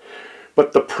persecuted.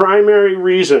 But the primary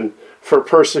reason for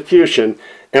persecution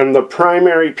and the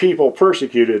primary people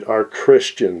persecuted are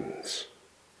Christians.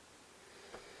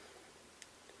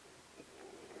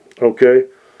 Okay?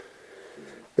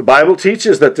 The Bible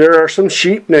teaches that there are some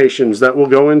sheep nations that will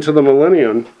go into the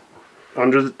millennium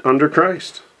under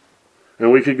Christ.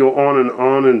 And we could go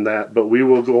on in that, but we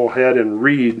will go ahead and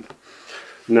read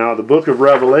now the book of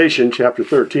Revelation, chapter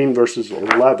 13, verses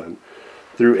 11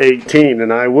 through 18.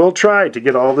 And I will try to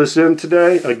get all this in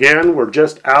today. Again, we're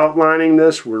just outlining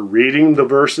this. We're reading the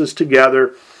verses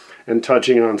together and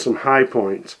touching on some high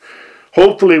points.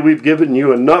 Hopefully we've given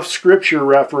you enough scripture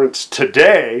reference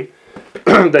today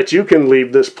that you can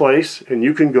leave this place and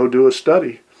you can go do a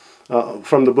study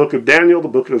from the book of Daniel, the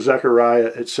book of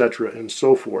Zechariah, etc., and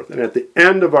so forth. And at the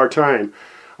end of our time,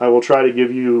 I will try to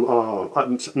give you,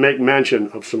 make mention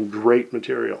of some great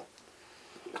material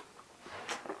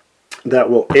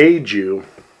that will aid you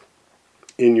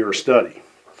in your study.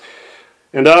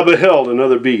 And I beheld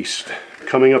another beast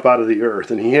coming up out of the earth,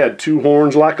 and he had 2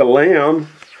 horns like a lamb,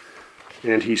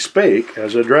 and he spake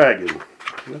as a dragon.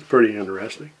 That's pretty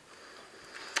interesting.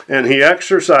 And he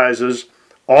exercises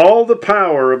all the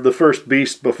power of the first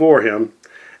beast before him,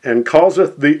 and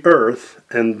causeth the earth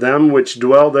and them which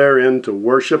dwell therein to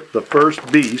worship the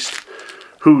first beast,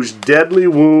 whose deadly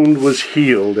wound was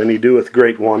healed, and he doeth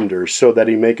great wonders, so that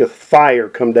he maketh fire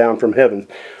come down from heaven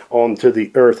onto the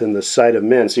earth in the sight of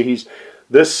men. See,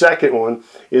 this second one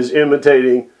is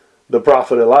imitating the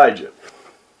prophet Elijah.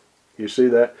 You see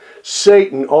that?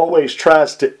 Satan always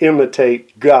tries to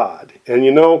imitate God. And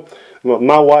you know,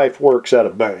 my wife works at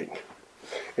a bank.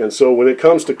 And so when it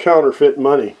comes to counterfeit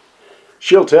money,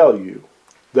 she'll tell you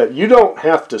that you don't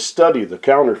have to study the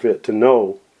counterfeit to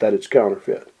know that it's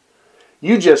counterfeit.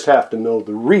 You just have to know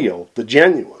the real, the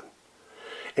genuine.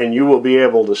 And you will be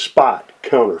able to spot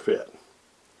counterfeit.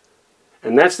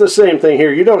 And that's the same thing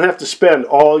here. You don't have to spend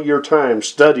all your time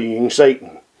studying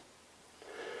Satan.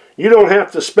 You don't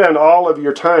have to spend all of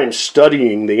your time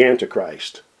studying the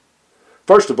Antichrist.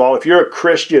 First of all, if you're a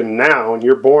Christian now and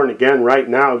you're born again right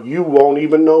now, you won't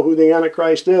even know who the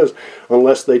Antichrist is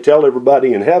unless they tell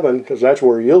everybody in heaven, because that's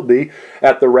where you'll be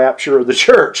at the rapture of the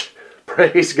church.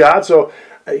 Praise God. So,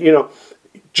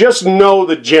 just know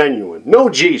the genuine. Know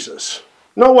Jesus.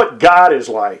 Know what God is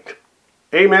like.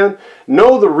 Amen.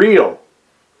 Know the real.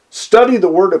 Study the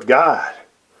Word of God.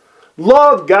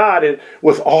 Love God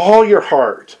with all your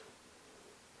heart.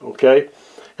 Okay?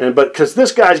 But because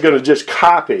this guy's going to just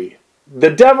copy. The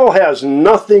devil has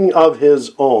nothing of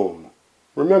his own.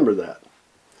 Remember that.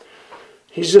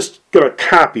 He's just going to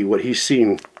copy what he's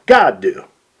seen God do.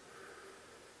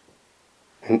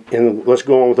 And let's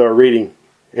go on with our reading.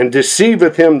 And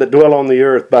deceiveth him that dwell on the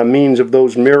earth by means of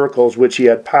those miracles which he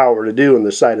had power to do in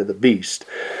the sight of the beast,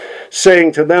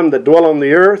 saying to them that dwell on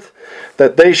the earth,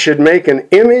 that they should make an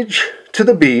image to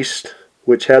the beast,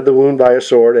 which had the wound by a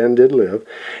sword and did live,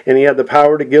 and he had the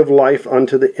power to give life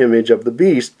unto the image of the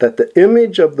beast, that the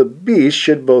image of the beast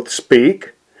should both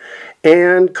speak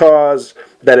and cause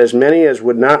that as many as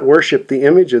would not worship the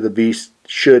image of the beast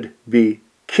should be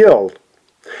killed.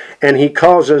 And he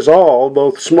causes all,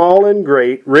 both small and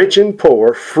great, rich and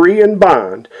poor, free and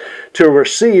bond, to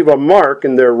receive a mark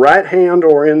in their right hand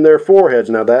or in their foreheads.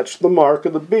 Now that's the mark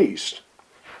of the beast.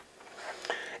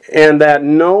 And that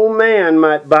no man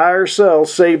might buy or sell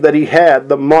save that he had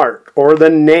the mark or the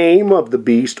name of the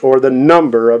beast or the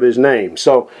number of his name.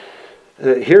 So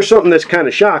here's something that's kind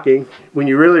of shocking. When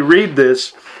you really read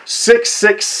this,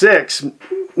 666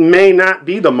 may not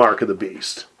be the mark of the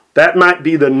beast. That might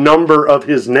be the number of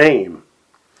his name.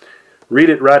 Read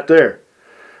it right there.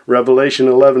 Revelation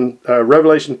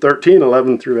 13,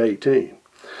 11 through 18.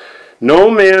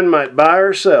 No man might buy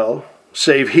or sell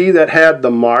save he that had the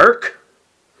mark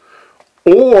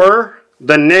or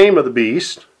the name of the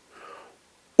beast,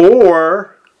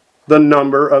 or the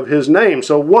number of his name.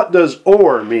 So what does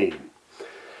or mean?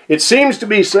 It seems to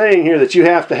be saying here that you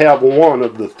have to have one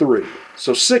of the three.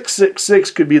 So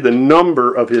 666 could be the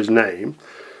number of his name.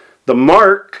 The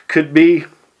mark could be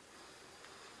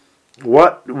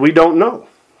what we don't know.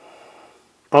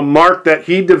 A mark that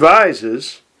he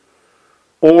devises,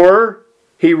 or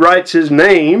he writes his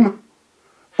name,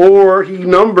 or he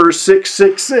numbers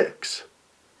 666.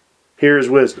 Here is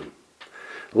wisdom.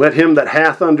 Let him that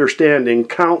hath understanding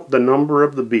count the number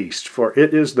of the beast, for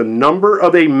it is the number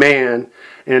of a man,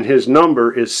 and his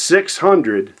number is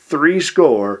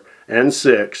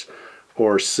 666,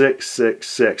 or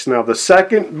 666. Now the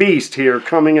second beast here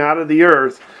coming out of the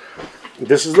earth,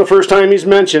 this is the first time he's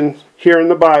mentioned here in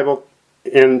the Bible,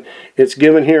 and it's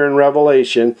given here in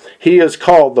Revelation. He is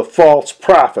called the false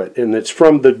prophet, and it's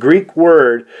from the Greek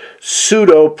word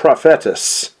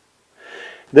pseudo-prophetus.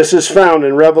 This is found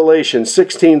in Revelation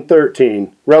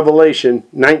 16:13, Revelation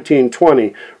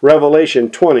 19:20, Revelation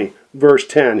 20, verse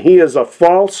 10. He is a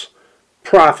false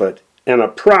prophet and a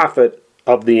prophet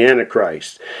of the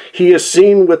Antichrist. He is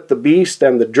seen with the beast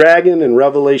and the dragon in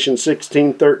Revelation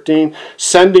 16:13,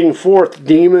 sending forth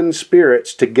demon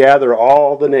spirits to gather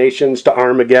all the nations to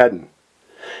Armageddon.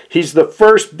 He's the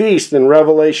first beast in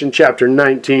Revelation chapter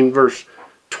 19, verse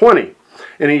 20.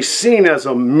 And he's seen as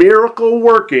a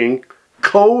miracle-working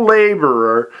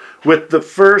co-laborer with the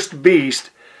first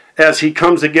beast as he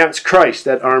comes against Christ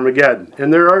at Armageddon.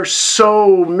 And there are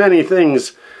so many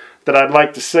things that I'd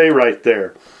like to say right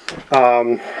there.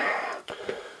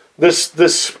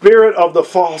 This spirit of the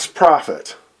false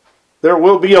prophet. There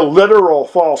will be a literal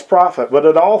false prophet, but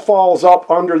it all falls up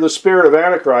under the spirit of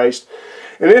Antichrist.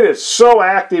 And it is so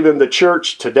active in the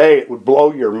church today, it would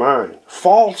blow your mind.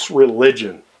 False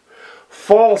religion.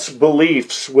 False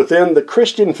beliefs within the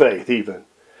Christian faith even.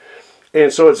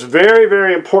 And so it's very,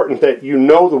 very important that you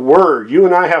know the Word. You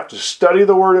and I have to study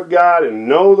the Word of God and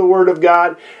know the Word of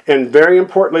God. And very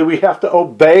importantly, we have to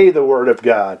obey the Word of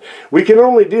God. We can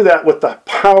only do that with the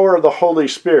power of the Holy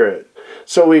Spirit.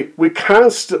 So we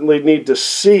constantly need to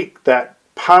seek that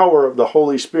power of the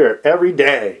Holy Spirit every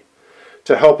day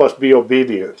to help us be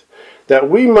obedient. That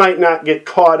we might not get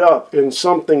caught up in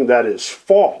something that is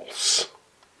false.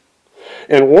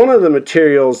 And one of the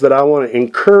materials that I want to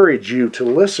encourage you to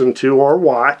listen to or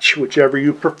watch, whichever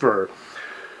you prefer,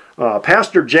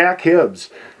 Pastor Jack Hibbs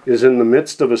is in the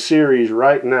midst of a series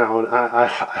right now, and I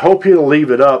hope he'll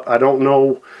leave it up. I don't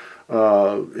know,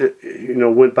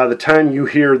 by the time you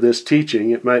hear this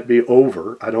teaching, it might be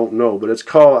over. I don't know, but it's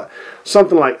called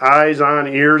something like Eyes On,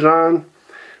 Ears On,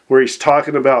 where he's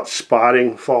talking about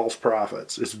spotting false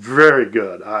prophets. It's very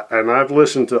good, and I've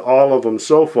listened to all of them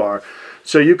so far.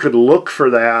 So you could look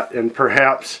for that, and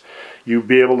perhaps you'll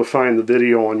be able to find the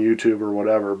video on YouTube or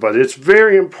whatever. But it's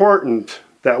very important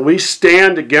that we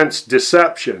stand against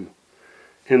deception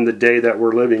in the day that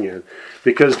we're living in.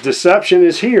 Because deception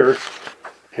is here,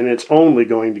 and it's only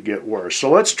going to get worse. So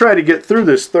let's try to get through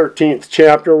this 13th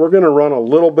chapter. We're going to run a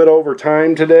little bit over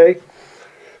time today.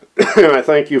 I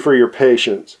thank you for your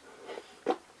patience.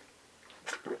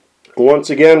 Once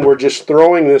again, we're just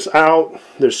throwing this out.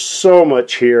 There's so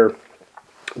much here.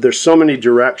 There's so many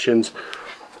directions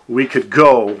we could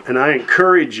go, and I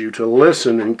encourage you to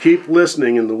listen and keep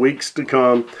listening in the weeks to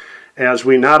come as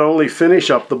we not only finish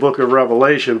up the book of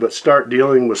Revelation, but start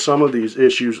dealing with some of these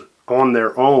issues on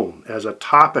their own as a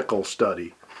topical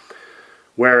study.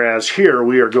 Whereas here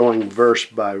we are going verse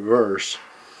by verse.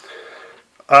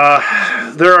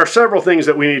 There are several things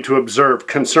that we need to observe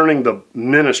concerning the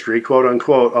ministry, quote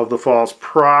unquote, of the false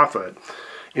prophet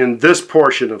in this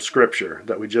portion of Scripture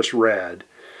that we just read.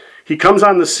 He comes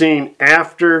on the scene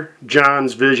after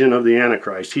John's vision of the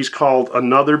Antichrist. He's called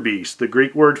another beast. The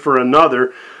Greek word for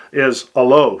another is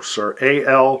allos, or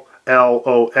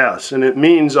A-L-L-O-S, and it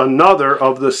means another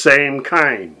of the same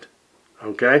kind.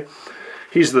 Okay?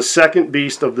 He's the second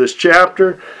beast of this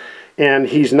chapter, and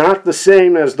he's not the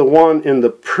same as the one in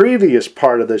the previous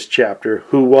part of this chapter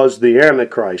who was the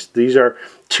Antichrist. These are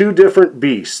two different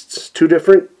beasts, two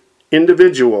different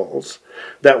individuals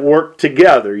that work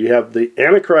together. You have the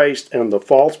Antichrist and the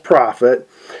false prophet.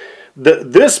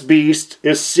 This beast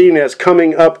is seen as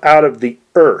coming up out of the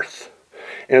earth.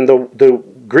 And the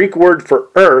Greek word for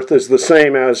earth is the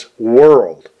same as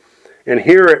world. And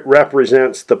here it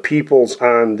represents the peoples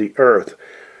on the earth.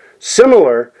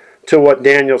 Similar to what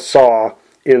Daniel saw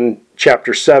in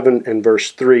chapter 7 and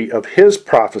verse 3 of his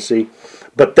prophecy.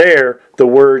 But there, the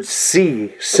word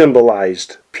sea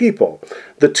symbolized people.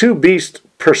 The two beasts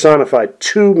personified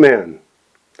two men.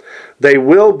 They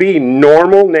will be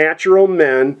normal, natural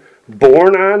men,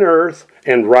 born on earth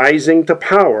and rising to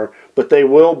power, but they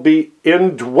will be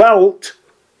indwelt,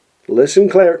 listen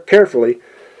carefully,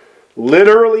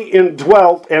 literally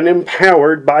indwelt and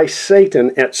empowered by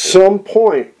Satan at some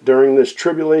point during this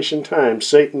tribulation time.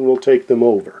 Satan will take them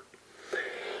over.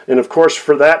 And of course,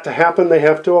 for that to happen, they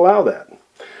have to allow that.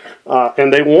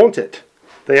 And they want it.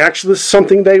 They actually, it's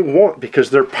something they want because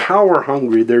they're power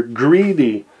hungry, they're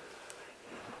greedy.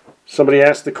 Somebody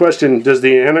asked the question, does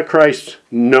the Antichrist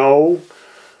know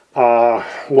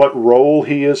what role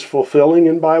he is fulfilling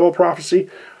in Bible prophecy?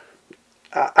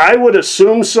 I would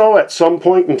assume so at some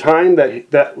point in time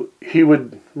that he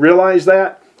would realize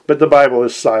that, but the Bible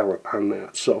is silent on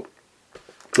that, so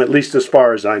at least as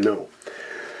far as I know.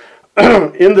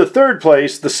 In the third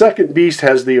place, the second beast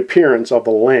has the appearance of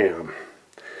a lamb.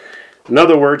 In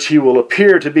other words, he will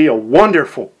appear to be a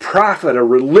wonderful prophet, a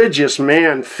religious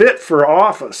man fit for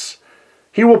office.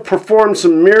 He will perform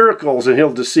some miracles and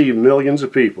he'll deceive millions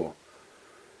of people.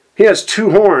 He has two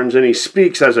horns and he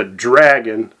speaks as a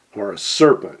dragon or a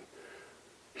serpent.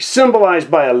 He's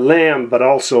symbolized by a lamb, but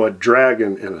also a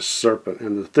dragon and a serpent.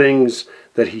 And the things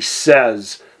that he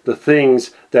says, the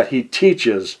things that he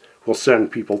teaches, will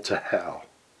send people to hell.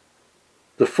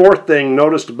 The fourth thing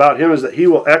noticed about him is that he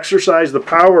will exercise the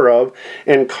power of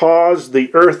and cause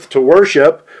the earth to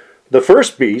worship the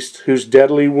first beast, whose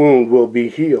deadly wound will be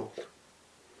healed.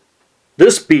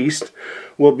 This beast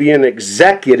will be an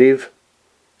executive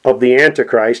of the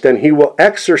Antichrist, and he will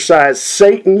exercise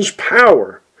Satan's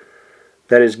power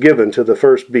that is given to the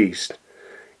first beast.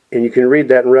 And you can read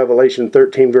that in Revelation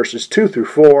 13, verses 2 through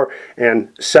 4, and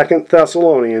 2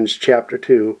 Thessalonians chapter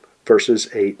 2, verses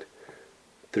 8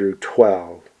 through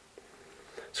 12.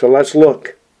 So let's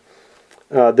look.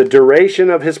 The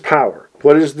duration of his power.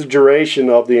 What is the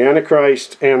duration of the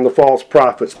Antichrist and the false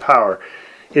prophet's power?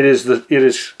 It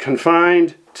is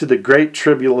confined to the Great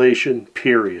Tribulation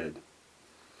period.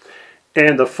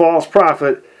 And the false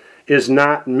prophet is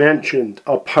not mentioned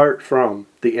apart from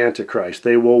the Antichrist.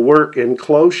 They will work in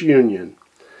close union,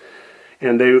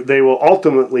 and they will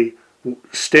ultimately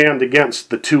stand against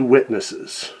the two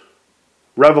witnesses.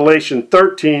 Revelation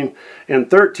 13 and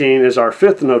 13 is our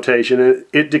fifth notation, and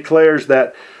it declares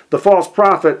that the false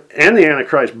prophet and the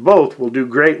Antichrist both will do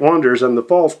great wonders, and the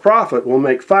false prophet will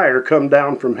make fire come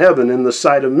down from heaven in the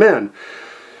sight of men.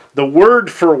 The word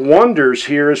for wonders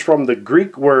here is from the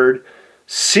Greek word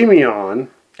semeion,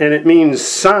 and it means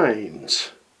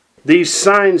signs. These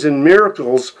signs and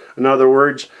miracles, in other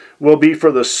words, will be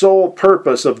for the sole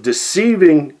purpose of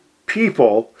deceiving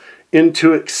people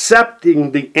into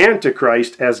accepting the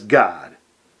Antichrist as God.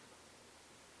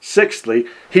 Sixthly,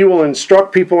 he will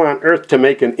instruct people on earth to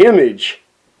make an image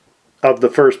of the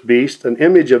first beast, an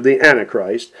image of the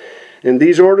Antichrist, and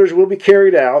these orders will be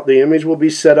carried out. The image will be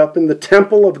set up in the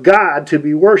temple of God to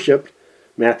be worshipped,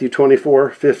 Matthew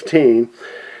 24:15.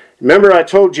 Remember I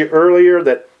told you earlier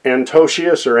that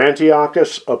Antiochus or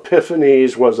Antiochus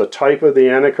Epiphanes was a type of the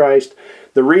Antichrist?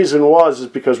 The reason is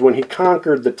because when he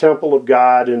conquered the temple of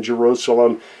God in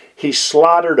Jerusalem, he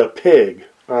slaughtered a pig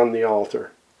on the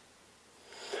altar.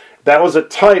 That was a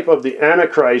type of the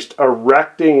Antichrist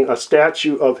erecting a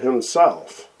statue of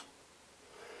himself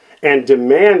and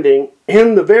demanding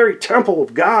in the very temple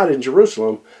of God in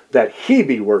Jerusalem that he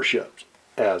be worshipped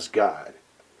as God.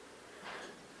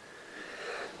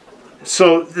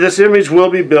 So this image will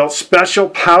be built. Special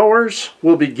powers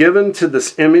will be given to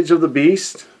this image of the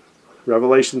beast.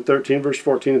 Revelation 13, verse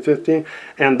 14 and 15.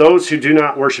 And those who do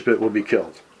not worship it will be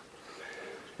killed.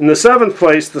 In the seventh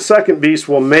place, the second beast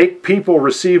will make people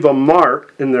receive a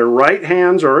mark in their right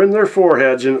hands or in their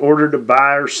foreheads in order to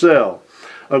buy or sell.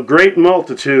 A great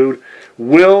multitude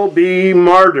will be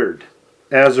martyred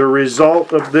as a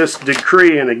result of this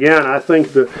decree. And again, I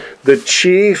think the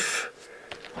chief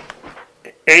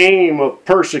aim of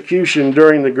persecution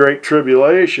during the Great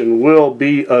Tribulation will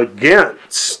be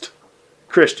against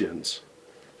Christians.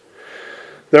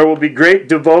 There will be great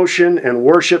devotion and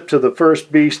worship to the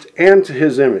first beast and to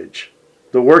his image.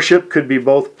 The worship could be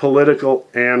both political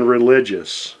and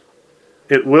religious.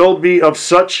 It will be of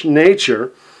such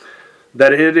nature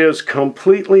that it is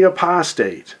completely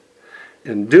apostate,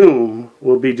 and doom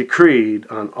will be decreed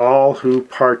on all who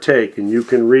partake. And you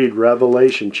can read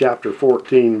Revelation chapter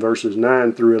 14, verses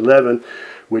 9 through 11,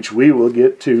 which we will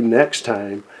get to next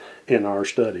time in our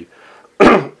study.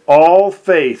 All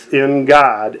faith in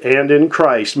God and in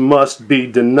Christ must be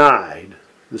denied.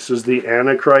 This is the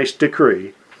Antichrist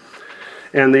decree.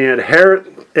 And the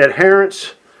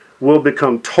adherents will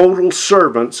become total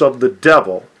servants of the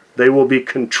devil. They will be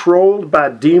controlled by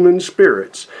demon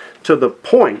spirits to the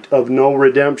point of no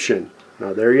redemption.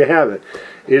 Now there you have it.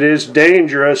 It is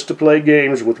dangerous to play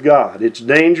games with God. It's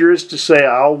dangerous to say,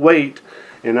 I'll wait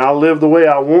and I'll live the way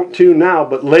I want to now,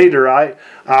 but later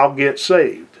I'll get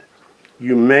saved.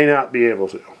 You may not be able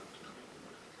to.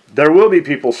 There will be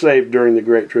people saved during the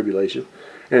Great Tribulation,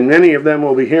 and many of them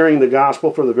will be hearing the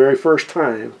gospel for the very first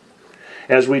time.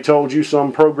 As we told you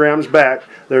some programs back,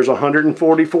 there's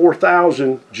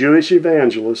 144,000 Jewish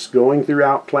evangelists going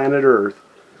throughout planet Earth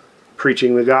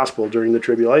preaching the gospel during the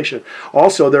tribulation.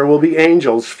 Also, there will be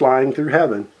angels flying through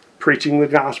heaven preaching the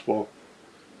gospel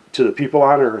to the people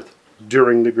on earth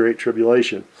during the Great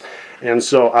Tribulation. And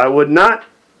so I would not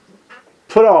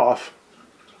put off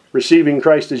receiving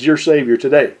Christ as your Savior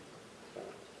today,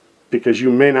 because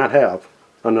you may not have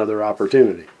another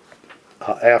opportunity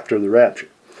after the rapture.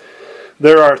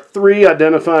 There are three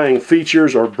identifying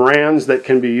features or brands that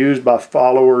can be used by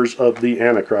followers of the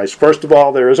Antichrist. First of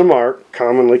all, there is a mark,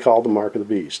 commonly called the mark of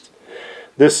the beast.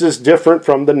 This is different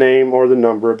from the name or the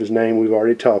number of his name. We've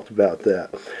already talked about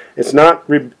that. It's not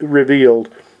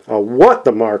revealed what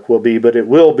the mark will be, but it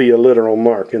will be a literal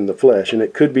mark in the flesh, and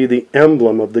it could be the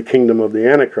emblem of the kingdom of the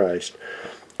Antichrist,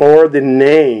 or the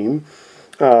name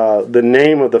of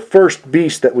the first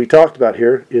beast that we talked about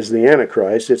here is the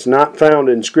Antichrist. It's not found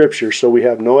in Scripture, so we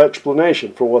have no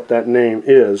explanation for what that name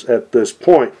is at this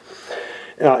point.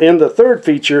 In the third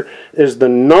feature is the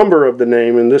number of the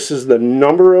name, and this is the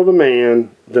number of a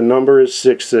man. The number is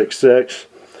 666.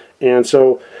 And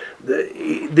so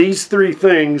these three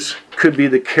things could be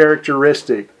the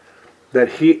characteristic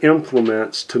that he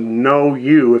implements to know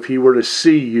you, if he were to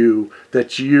see you,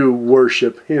 that you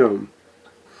worship him.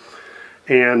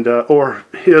 And or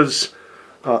his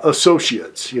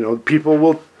associates. People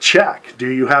will check. Do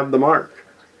you have the mark?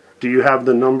 Do you have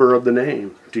the number of the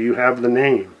name? Do you have the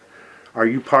name? Are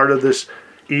you part of this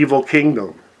evil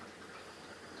kingdom?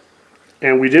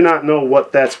 And we do not know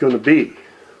what that's going to be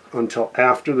until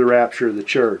after the rapture of the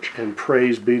church. And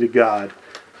praise be to God,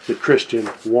 the Christian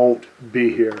won't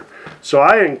be here. So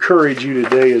I encourage you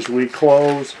today as we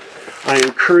close, I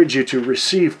encourage you to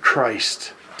receive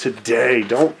Christ today.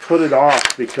 Don't put it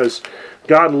off, because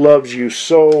God loves you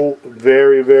so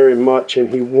very, very much, and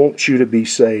he wants you to be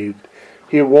saved.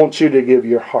 He wants you to give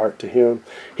your heart to him.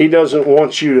 He doesn't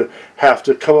want you to have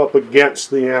to come up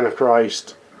against the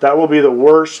Antichrist. That will be the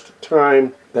worst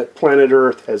time that planet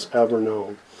Earth has ever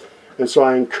known. And so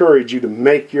I encourage you to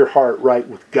make your heart right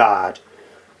with God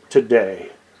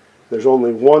today. There's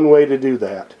only one way to do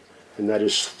that, and that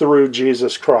is through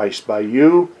Jesus Christ, by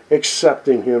you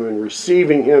accepting him and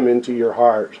receiving him into your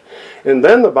heart. And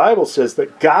then the Bible says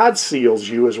that God seals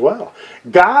you as well.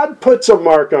 God puts a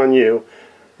mark on you.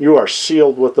 You are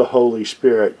sealed with the Holy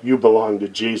Spirit. You belong to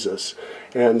Jesus.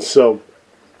 And so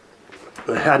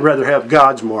I'd rather have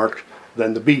God's mark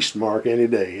than the beast mark any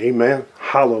day. Amen.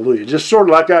 Hallelujah. Just sort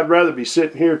of like I'd rather be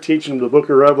sitting here teaching the book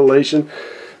of Revelation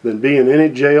than be in any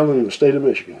jail in the state of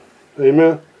Michigan.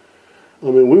 Amen. I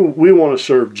mean, we want to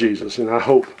serve Jesus, and I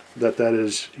hope that that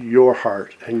is your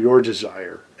heart and your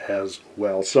desire as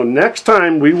well. So next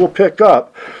time we will pick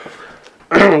up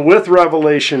with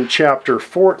Revelation chapter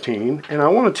 14, and I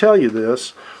want to tell you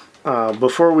this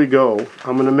before we go.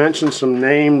 I'm going to mention some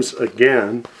names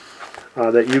again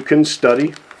that you can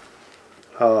study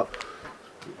on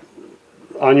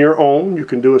your own. You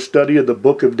can do a study of the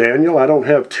book of Daniel. I don't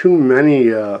have too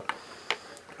many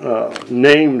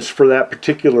names for that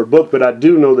particular book, but I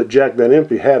do know that Jack Van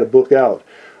Impe had a book out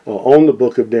on the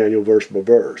book of Daniel verse by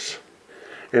verse.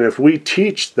 And if we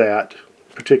teach that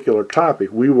particular topic,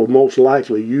 we will most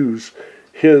likely use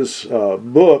his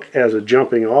book as a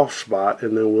jumping off spot,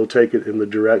 and then we'll take it in the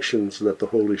directions that the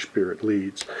Holy Spirit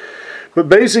leads. But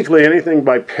basically anything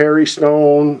by Perry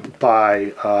Stone,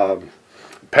 by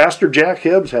Pastor Jack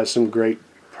Hibbs has some great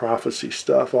prophecy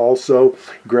stuff also.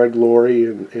 Greg Laurie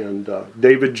and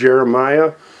David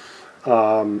Jeremiah,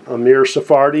 Amir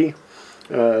Sephardi,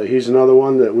 he's another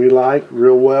one that we like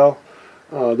real well.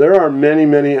 There are many,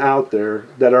 many out there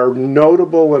that are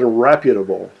notable and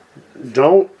reputable.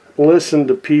 Don't listen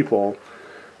to people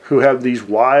who have these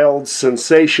wild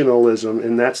sensationalism,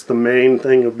 and that's the main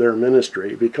thing of their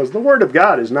ministry, because the Word of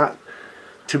God is not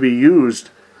to be used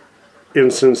in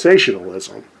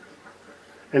sensationalism.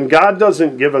 And God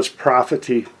doesn't give us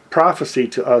prophecy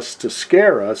to us to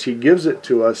scare us. He gives it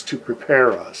to us to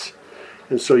prepare us.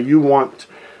 And so you want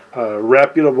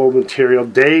reputable material.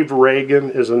 Dave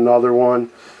Reagan is another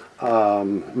one.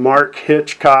 Mark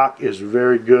Hitchcock is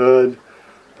very good.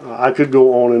 I could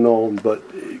go on and on, but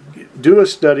do a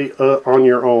study on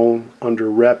your own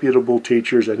under reputable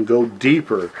teachers and go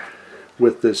deeper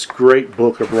with this great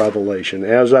book of Revelation.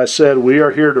 As I said, we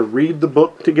are here to read the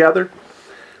book together.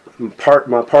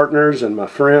 My partners and my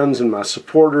friends and my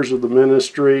supporters of the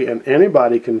ministry, and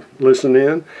anybody can listen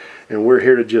in, and we're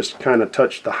here to just kind of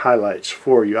touch the highlights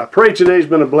for you. I pray today's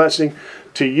been a blessing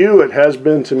to you. It has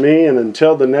been to me, and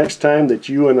until the next time that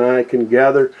you and I can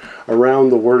gather around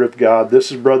the Word of God,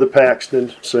 this is Brother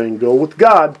Paxton saying, go with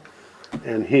God,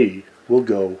 and He will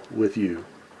go with you.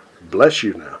 Bless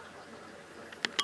you now.